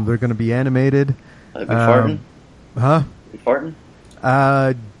 They're gonna be animated. Be farting? Huh? Be farting?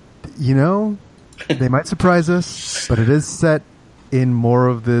 They might surprise us, but it is set in more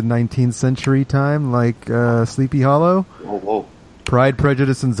of the 19th century time, like Sleepy Hollow. Whoa. Pride,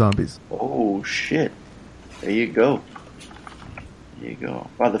 Prejudice, and Zombies. Oh, shit. There you go.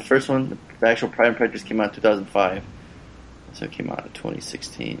 Wow, the first one, the actual Pride and Prejudice, came out in 2005. So it came out in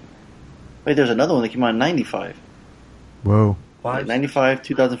 2016. Wait, there's another one that came out in 95. Whoa. 95,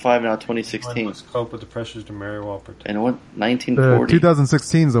 2005, now 2016. Must cope with the pressures to marry while protecting. And what? 1940.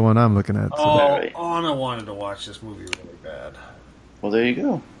 2016 is the one I'm looking at. So. Right. Anna wanted to watch this movie really bad. Well, there you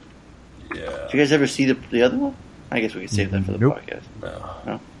go. Yeah. Did you guys ever see the other one? I guess we could save that for the podcast.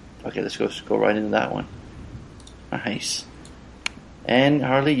 No. Okay, let's go right into that one. Nice. And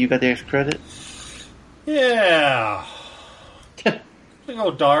Harley, you got the extra credit? Yeah. We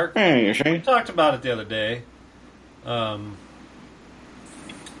go dark. Hey, We talked about it the other day. And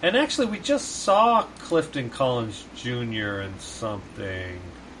actually, we just saw Clifton Collins Jr. in something.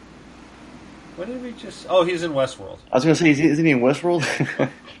 What did we just... Oh, he's in Westworld. I was going to say, isn't he in Westworld?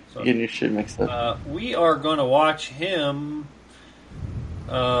 So, Getting your shit mixed up. We are going to watch him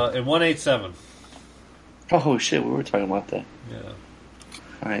in 187. Oh, shit, we were talking about that. Yeah.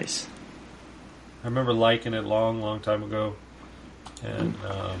 Nice. I remember liking it long time ago. And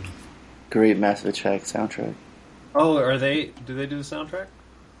Great Massive Attack soundtrack. oh, do they do the soundtrack?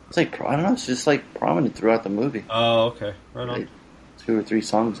 It's like, I don't know, it's just like prominent throughout the movie. Oh, okay. Right on. Like 2 or 3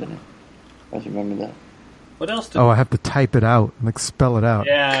 songs in it. I just remember that. What else did... Oh, I have to type it out, like spell it out.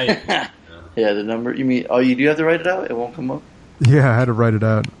 Yeah. Yeah, the number. You mean? Oh, you do have to write it out? It won't come up. Yeah, I had to write it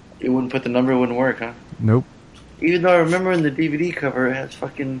out. You wouldn't put the number. It wouldn't work, huh? Nope. Even though I remember in the DVD cover it has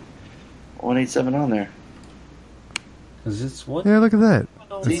fucking 187 on there. Is this what? Yeah, look at that.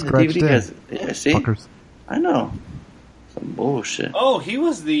 See, It's the scratched DVD in. has. Yeah, see. Fuckers. I know. Some bullshit. Oh, he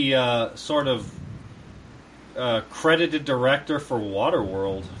was the sort of credited director for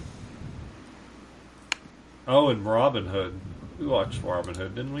Waterworld. Oh, and Robin Hood. We watched Robin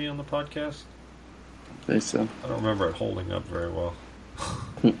Hood, didn't we, on the podcast? I think so. I don't remember it holding up very well.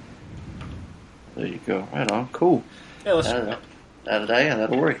 There you go. Right on. Cool. Yeah, let's.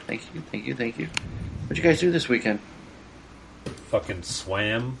 That'll work. Thank you. What'd you guys do this weekend? Fucking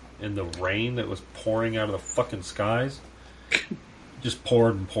swam in the rain that was pouring out of the fucking skies. Just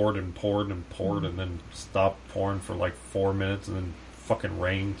poured and poured and poured and poured, and then stopped pouring for like 4 minutes, and then fucking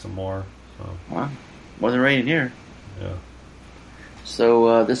rained some more. So, Wow. Wasn't raining here. yeah.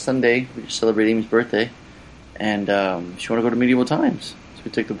 So this Sunday we just celebrate Amy's birthday, and she want to go to Medieval Times. So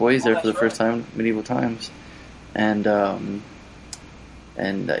we took the boys there for the first time, Medieval Times, and yeah,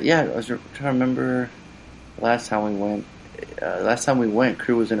 I was trying to remember the last time we went. Last time we went,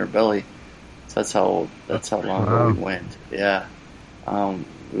 Crew was in her belly. So that's how long ago we went. Yeah,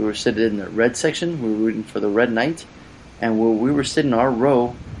 we were sitting in the red section. We were rooting for the Red Knight, and we were sitting in our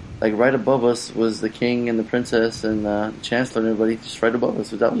row. Like right above us was the king and the princess and the chancellor and everybody just right above us.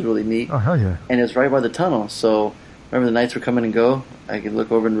 So that was really neat. Oh, hell yeah. And it was right by the tunnel. So remember the knights were coming and go. I could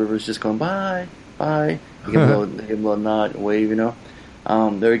look over and the river's just going bye, bye. You give them a little nod, wave, you know.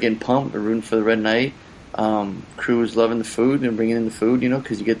 They were getting pumped. They're rooting for the Red Knight. Crew was loving the food and bringing in the food, you know,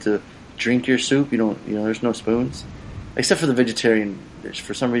 because you get to drink your soup. You don't, you know, there's no spoons except for the vegetarian dish.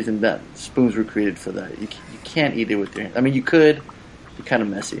 For some reason, that spoons were created for that. You can't eat it with your hand. I mean, you could. Kind of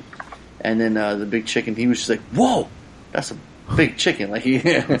messy. And then the big chicken, he was just like, whoa, that's a big chicken. Like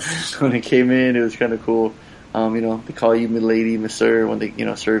when it came in, it was kind of cool. You know, they call you milady, monsieur when they, you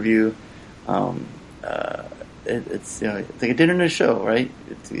know, serve you. It's, you know, it's like a dinner and a show, right?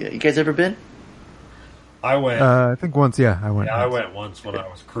 You guys ever been? I went. I think once, yeah, I went. Yeah, I went once when I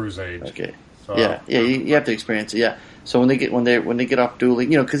was cruise age. Okay. So, Yeah, you have to experience it. Yeah. So when they get off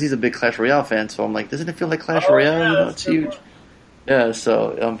dueling, you know, because he's a big Clash Royale fan, so I'm like, doesn't it feel like Clash Royale? Yeah, you know, it's huge. Yeah,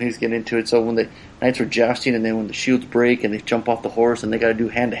 so he's getting into it. So when the knights were jousting, and then when the shields break and they jump off the horse and they got to do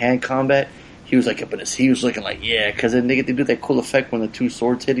hand-to-hand combat, he was like up in his. He was looking like, yeah, because then they get to do that cool effect when the two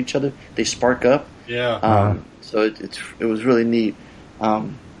swords hit each other, they spark up. Yeah. So it was really neat.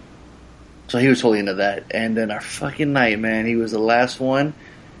 So he was totally into that. And then our fucking knight, man, he was the last one,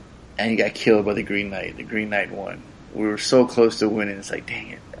 and he got killed by the Green Knight. The Green Knight won. We were so close to winning. It's like, dang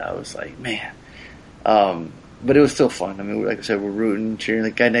it. I was like, man. But it was still fun. I mean, like I said, we're rooting, cheering.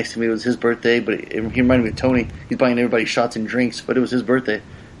 The guy next to me, it was his birthday, but he reminded me of Tony. He's buying everybody shots and drinks, but it was his birthday.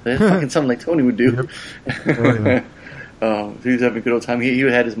 That's fucking something like Tony would do. Yep. So he was having a good old time. He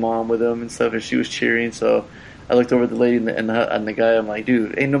had his mom with him and stuff, and she was cheering. So I looked over at the lady and the guy. I'm like,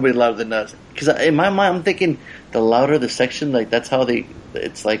 dude, ain't nobody louder than us. Because in my mind, I'm thinking the louder the section, like that's how they.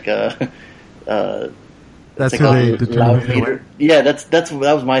 It's like That's like how they determine who meter. Yeah, that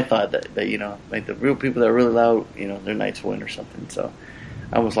was my thought that you know, like the real people that are really loud, you know, their knights win or something. So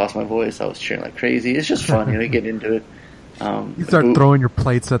I almost lost my voice. I was cheering like crazy. It's just fun, you know, you get into it. You start throwing your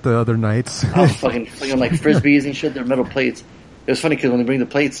plates at the other knights. I was fucking flinging like frisbees and shit. They're metal plates. It was funny because when they bring the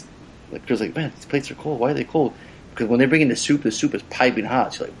plates, like Chris was like, man, these plates are cold. Why are they cold? Because when they bring in the soup is piping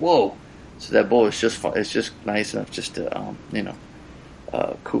hot. She's like, whoa. So that bowl is just fun. It's just nice enough just to you know.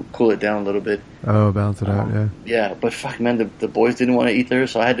 Cool it down a little bit. Oh, balance it out, yeah. Yeah, but fuck, man, the boys didn't want to eat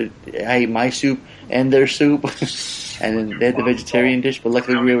theirs, so I ate my soup and their soup, and then they had the vegetarian dish. But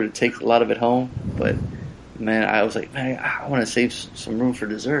luckily, we were able to take a lot of it home. But man, I was like, man, I want to save some room for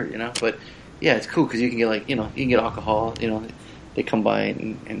dessert, you know. But yeah, it's cool because you can get like, you know, you can get alcohol, you know. They come by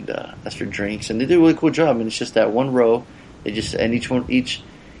and that's for drinks, and they do a really cool job. And it's just that one row. They just and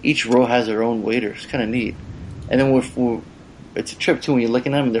each row has their own waiter. It's kind of neat. And then it's a trip too when you're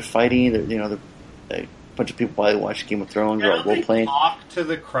looking at them. They're fighting. You know, a bunch of people probably watch Game of Thrones. They're all role playing. Talk to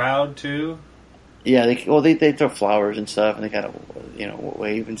the crowd too. Yeah, they throw flowers and stuff, and they kind of, you know,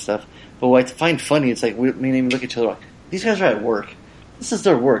 wave and stuff. But what I find funny, it's like me and them look at each other like, these guys are at work. This is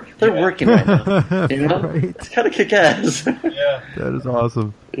their work. They're working right now. You know, Right. It's kind of kick ass. Yeah. That is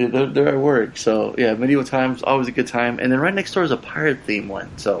awesome. They're at work. So yeah, Medieval Times always a good time. And then right next door is a pirate theme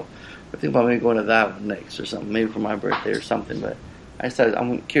one. So I think about maybe going to that one next or something, maybe for my birthday or something. But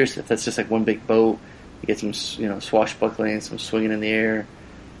I'm curious if that's just like one big boat. You get some, you know, swashbuckling, some swinging in the air.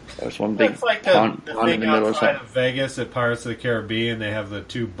 There's one big It's like pond the in thing the middle or outside something. of Vegas at Pirates of the Caribbean. They have the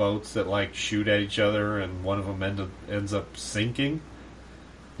two boats that like shoot at each other, and one of them ends up sinking.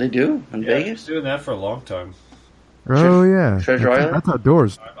 They do in Yeah, Vegas. been doing that for a long time. Oh yeah, Treasure that's, Island? That's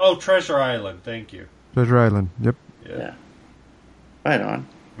outdoors. Oh, Treasure Island. Thank you. Treasure Island. Yep. Yeah. Right on.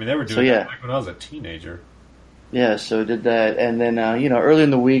 I mean, they were doing So, yeah. that back when I was a teenager. Yeah, so did that, and then early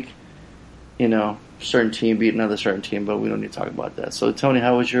in the week, certain team beat another certain team, but we don't need to talk about that. So Tony,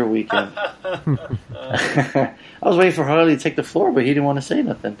 how was your weekend? I was waiting for Harley to take the floor, but he didn't want to say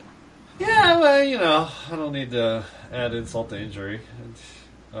nothing. Yeah, well, I don't need to add insult to injury.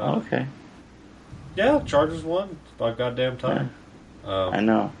 Okay, Yeah, Chargers won. About goddamn time. I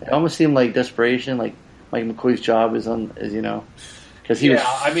know. It almost seemed like desperation, like Mike McCoy's job is because he was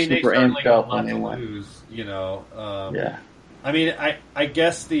they super certainly amped got up a lot when they to won. lose. Yeah, I mean, I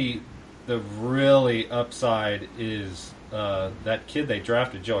guess the really upside is that kid they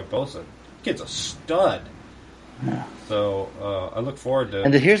drafted, Joey Bosa. Kid's a stud. Yeah. So I look forward to.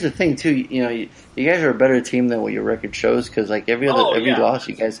 and here's the thing too. You guys are a better team than what your record shows, because like every loss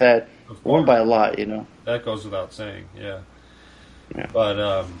you guys had won by a lot. That goes without saying. Yeah. Yeah.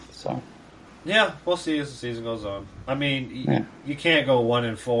 But So yeah, we'll see as the season goes on. I mean, Yeah. you can't go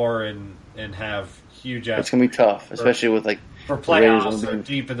 1-4 and have huge ass it's gonna be tough, especially with like for the Raiders playoffs or being-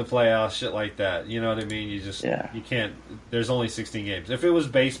 deep in the playoffs, shit like that. You know what I mean? You just you can't. There's only 16 games. If it was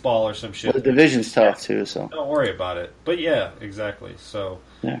baseball or some shit, Well, the division's tough too. So don't worry about it. But yeah, exactly. So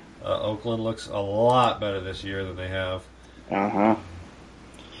yeah, Oakland looks a lot better this year than they have. uh-huh.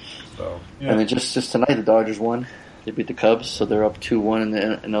 So And then just tonight, the Dodgers won. They beat the Cubs, so they're up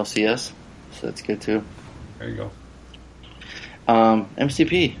 2-1 in LCS. So that's good too. there you go.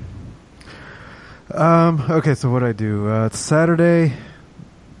 MCP. Okay, so what I do? It's Saturday.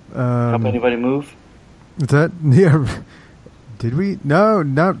 Help anybody move? Is that yeah? Did we? No.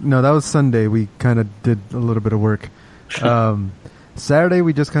 That was Sunday. We kind of did a little bit of work. Saturday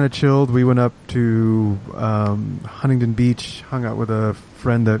we just kind of chilled. We went up to Huntington Beach, hung out with a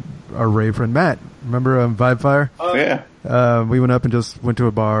friend our rave friend Matt. Remember Vibe Fire? Oh, Yeah. We went up and just went to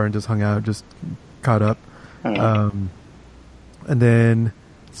a bar and just hung out, just caught up. And then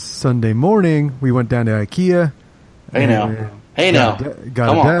Sunday morning we went down to IKEA. Hey now.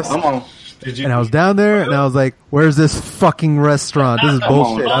 Got a desk. Come on. Did you? And I was down there, and I was like, "Where's this fucking restaurant? This is Come on.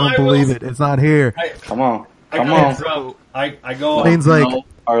 bullshit. I don't believe it. It's not here." Come on. I Come go on. interrupt. I go. Lane's like, No,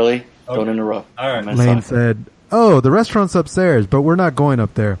 Harley, don't Okay. interrupt. All right. I'm Lane sorry. said, "Oh, the restaurant's upstairs, but we're not going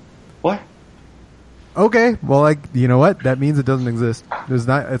up there." What? Okay, well, you know what? That means it doesn't exist.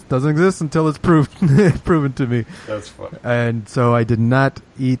 It doesn't exist until it's proven to me. That's funny. And so I did not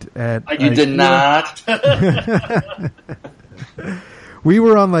eat at. You did IKEA. not. We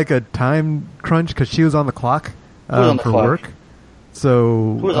were on like a time crunch because she was on the clock Who was on the for clock? work.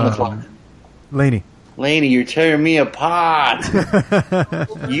 So Who was on the clock? Laney. Laney, you're tearing me apart.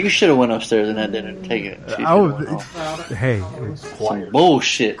 You should have went upstairs and had dinner and take it. She should've went home. Hey, Some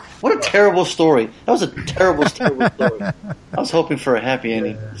bullshit. What a terrible story. That was a terrible story. I was hoping for a happy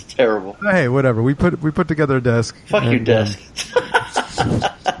ending. It's terrible. hey, whatever. We put together a desk. Fuck your and, desk.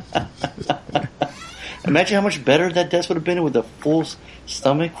 Imagine how much better that desk would have been with a full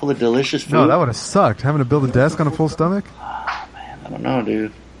stomach full of delicious food. No, that would have sucked. Having to build a desk on a full stomach. I don't know,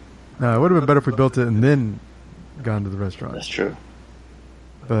 dude. No, it would have been better if we built it and then gone to the restaurant. That's true.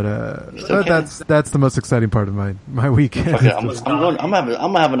 But okay. that's the most exciting part of my weekend. Fuck it, I'm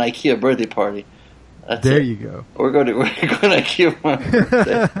gonna have an IKEA birthday party. That's There it. you go. We're going to IKEA for my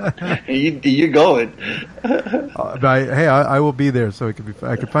birthday. And you're going. But I will be there, so I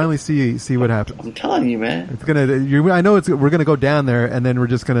could finally see what happens. I'm telling you, man. It's I know we're gonna go down there, and then we're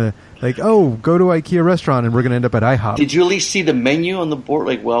just gonna go to IKEA restaurant, and we're gonna end up at IHOP. Did you at least see the menu on the board?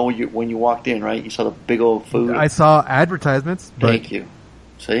 Like, well, when you walked in, right? You saw the big old food. I saw advertisements, but Thank you.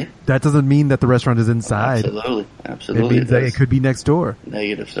 See? that doesn't mean that the restaurant is inside. Absolutely. It Absolutely. means that does. it could be next door.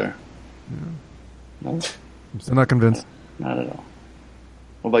 Negative, sir. No, I'm still not convinced. not at all.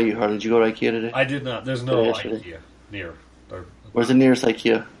 What about you, Harley? Did you go to IKEA today? I did not. There's no Yesterday. IKEA near. Where's the nearest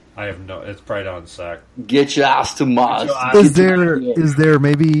IKEA? I have no. It's probably down in Sac. Get your ass to Mars. Get your ass- Is there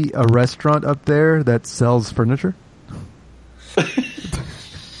maybe a restaurant up there that sells furniture?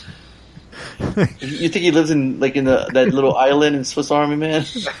 You think he lives in that little island in Swiss Army Man?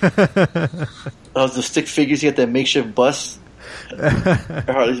 Those the stick figures. You got that makeshift bus. At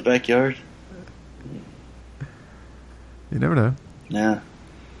Harley's backyard. You never know. Yeah,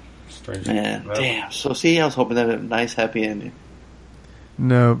 Strange. man. Well, Damn. So see, I was hoping that a nice happy ending.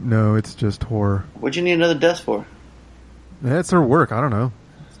 No, it's just horror. What'd you need another desk for? That's her work. I don't know.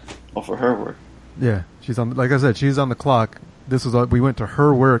 Oh, for her work. Yeah, she's on. Like I said, she's on the clock this was we went to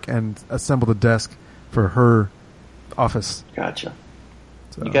her work and assembled a desk for her office. Gotcha.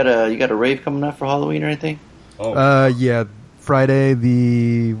 So. You got a rave coming up for Halloween or anything? Oh, yeah, Friday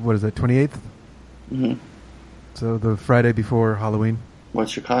the 28th. Mm-hmm. So the Friday before Halloween.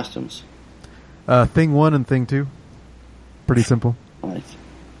 What's your costumes? Thing 1 and Thing 2. Pretty simple. Nice.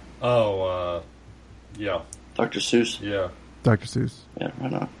 Yeah. Dr. Seuss. Yeah. Dr. Seuss. Yeah,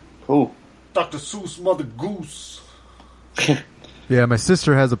 right on. Cool. Dr. Seuss, Mother Goose. Yeah, my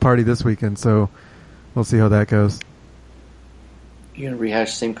sister has a party this weekend, so we'll see how that goes. You gonna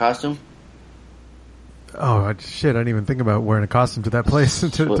rehash the same costume? Oh, shit, I didn't even think about wearing a costume to that place,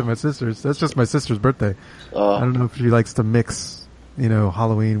 to my sister's. That's just my sister's birthday. I don't know if she likes to mix,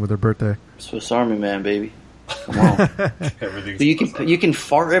 Halloween with her birthday. Swiss Army Man, baby. Come on. Everything's But you can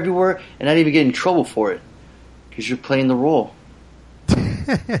fart everywhere and not even get in trouble for it. Because you're playing the role.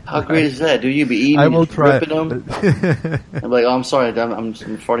 How great is that? Dude, you be eating I will and try. ripping them. I'm like, oh, I'm sorry, I'm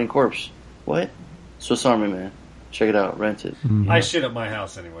farting corpse. What? Swiss Army Man. Check it out. Rent it. Mm-hmm. I shit at my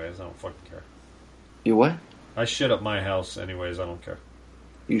house anyways. I don't fucking care. You what? I shit at my house anyways. I don't care.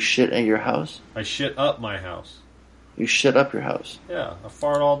 You shit at your house? I shit up my house. You shit up your house? Yeah, I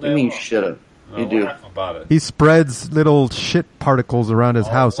fart all day What do you mean long. you shit up? No, You do. laugh about it. He spreads little shit particles around his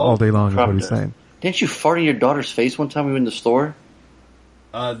house all day long, is what he's saying. Didn't you fart in your daughter's face one time we were in the store?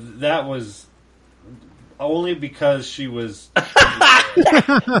 That was only because she was.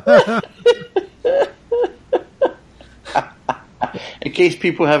 In case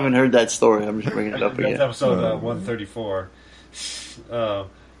people haven't heard that story, I'm just bringing it up That's again. episode 134. I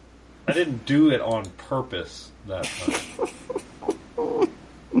didn't do it on purpose that time.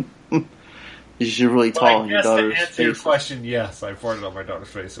 You're really But tall I in your guess to daughter's answer your face. question, yes, I farted on my daughter's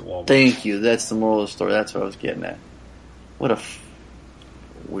face at Walmart. Thank you. That's the moral of the story. That's what I was getting at. What a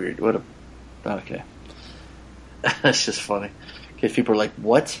weird. Okay. That's just funny. Because people are like,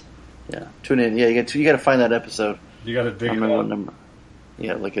 what? Yeah. Tune in. Yeah, you got to find that episode. You got to I dig it remember what up. number. You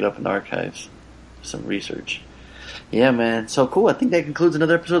got to look it up in the archives. Some research. Yeah, man. So cool. I think that concludes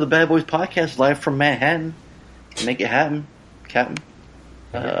another episode of the Bad Boys Podcast, live from Manhattan. Make it happen, Captain.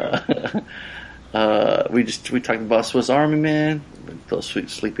 We talked about Swiss Army Man, those sweet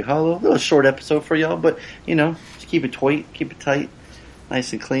Sleepy Hollow. A little short episode for y'all, but just keep it tight,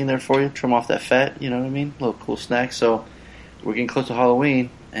 nice and clean there for you. Trim off that fat, you know what I mean? A little cool snack. So we're getting close to Halloween,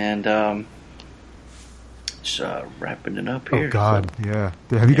 and just wrapping it up here. Oh, God, yeah.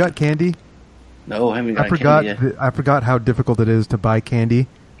 Have you got candy? No, I haven't got I forgot. candy yet. I forgot how difficult it is to buy candy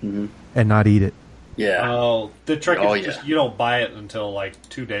Mm-hmm. and not eat it. Yeah. Oh, the trick Oh, is yeah. just you don't buy it until like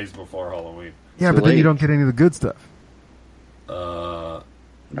 2 days before Halloween. Yeah, Too but then you late. don't get any of the good stuff. No,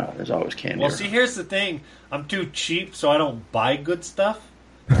 there's always candy. Well, around. see, here's the thing. I'm too cheap, so I don't buy good stuff.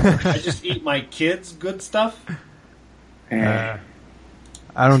 I just eat my kids' good stuff. Eh.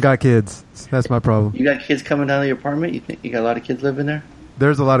 I don't got kids. That's my problem. You got kids coming down to your apartment? You think you got a lot of kids living there?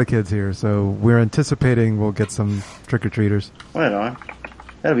 There's a lot of kids here, so we're anticipating we'll get some trick-or-treaters. Right on.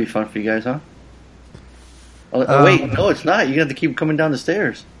 That'll be fun for you guys, huh? Oh, wait, no, it's not. You're going to have to keep coming down the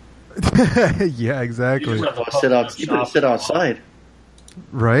stairs. Yeah, exactly. You just have to You better sit outside.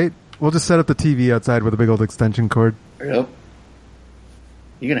 Right? We'll just set up the TV outside with a big old extension cord. Yep.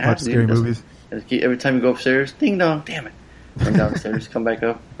 You're going to have Watch to scary do movies. Every time you go upstairs, ding dong, damn it. Run downstairs, come back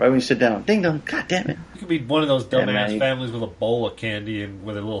up. Right when you sit down, ding dong, god damn it. You could be one of those Yeah, dumbass man. families with a bowl of candy and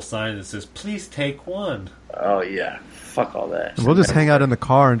with a little sign that says, "Please take one." Oh, yeah. Fuck all that. We'll just hang out in the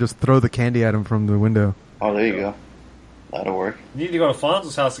car and just throw the candy at them from the window. Oh, there you go. That'll work. You need to go to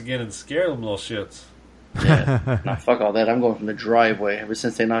Fonzo's house again and scare them little shits. Yeah. Nah, fuck all that. I'm going from the driveway. Ever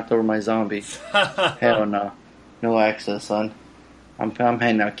since they knocked over my zombie. Hell no. No access, son. I'm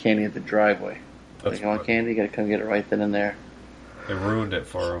handing out candy at the driveway. That's Like, you want funny. candy? You gotta come get it right then and there. They ruined it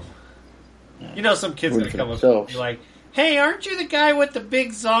for them. You know, some kids Ruined gonna it come up for and be like, "Hey, aren't you the guy with the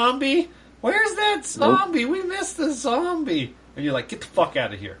big zombie? Where's that zombie? We missed the zombie." And you're like, "Get the fuck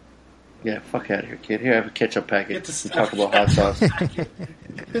out of here." Yeah, fuck out of here, kid. Here, I have a ketchup Get packet. the And talk about hot sauce.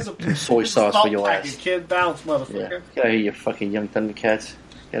 Here's a Soy sauce for your packet, ass. Kid, bounce, Yeah. motherfucker. Get out of here, you fucking young Thundercats.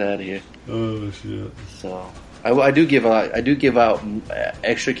 Get out of here. Oh shit. So, I do give out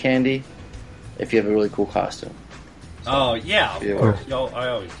extra candy if you have a really cool costume. Oh yeah, of Yeah. course. Yo, I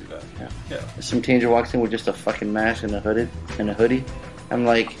always do that. Yeah. Yeah. If some teenager walks in with just a fucking mask and a hoodie, I'm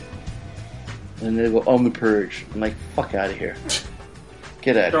like, and they go, "Oh, I'm the purge." I'm like, "Fuck out of here,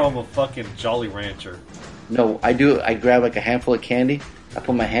 get out of Throw here." him a fucking Jolly Rancher. No, I do. I grab like a handful of candy. I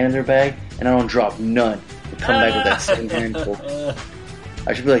put my hand in their bag, and I don't drop none. They come back with that same handful.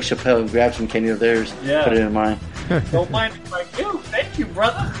 I should be like Chappelle and grab some candy of theirs, Yeah. put it in mine. Don't mind if I do. Thank you,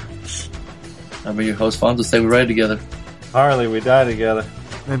 brother. I'm your host, Fonzo. Say we ride together. Harley, we die together.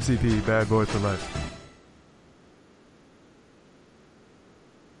 MCP, Bad Boys for Life.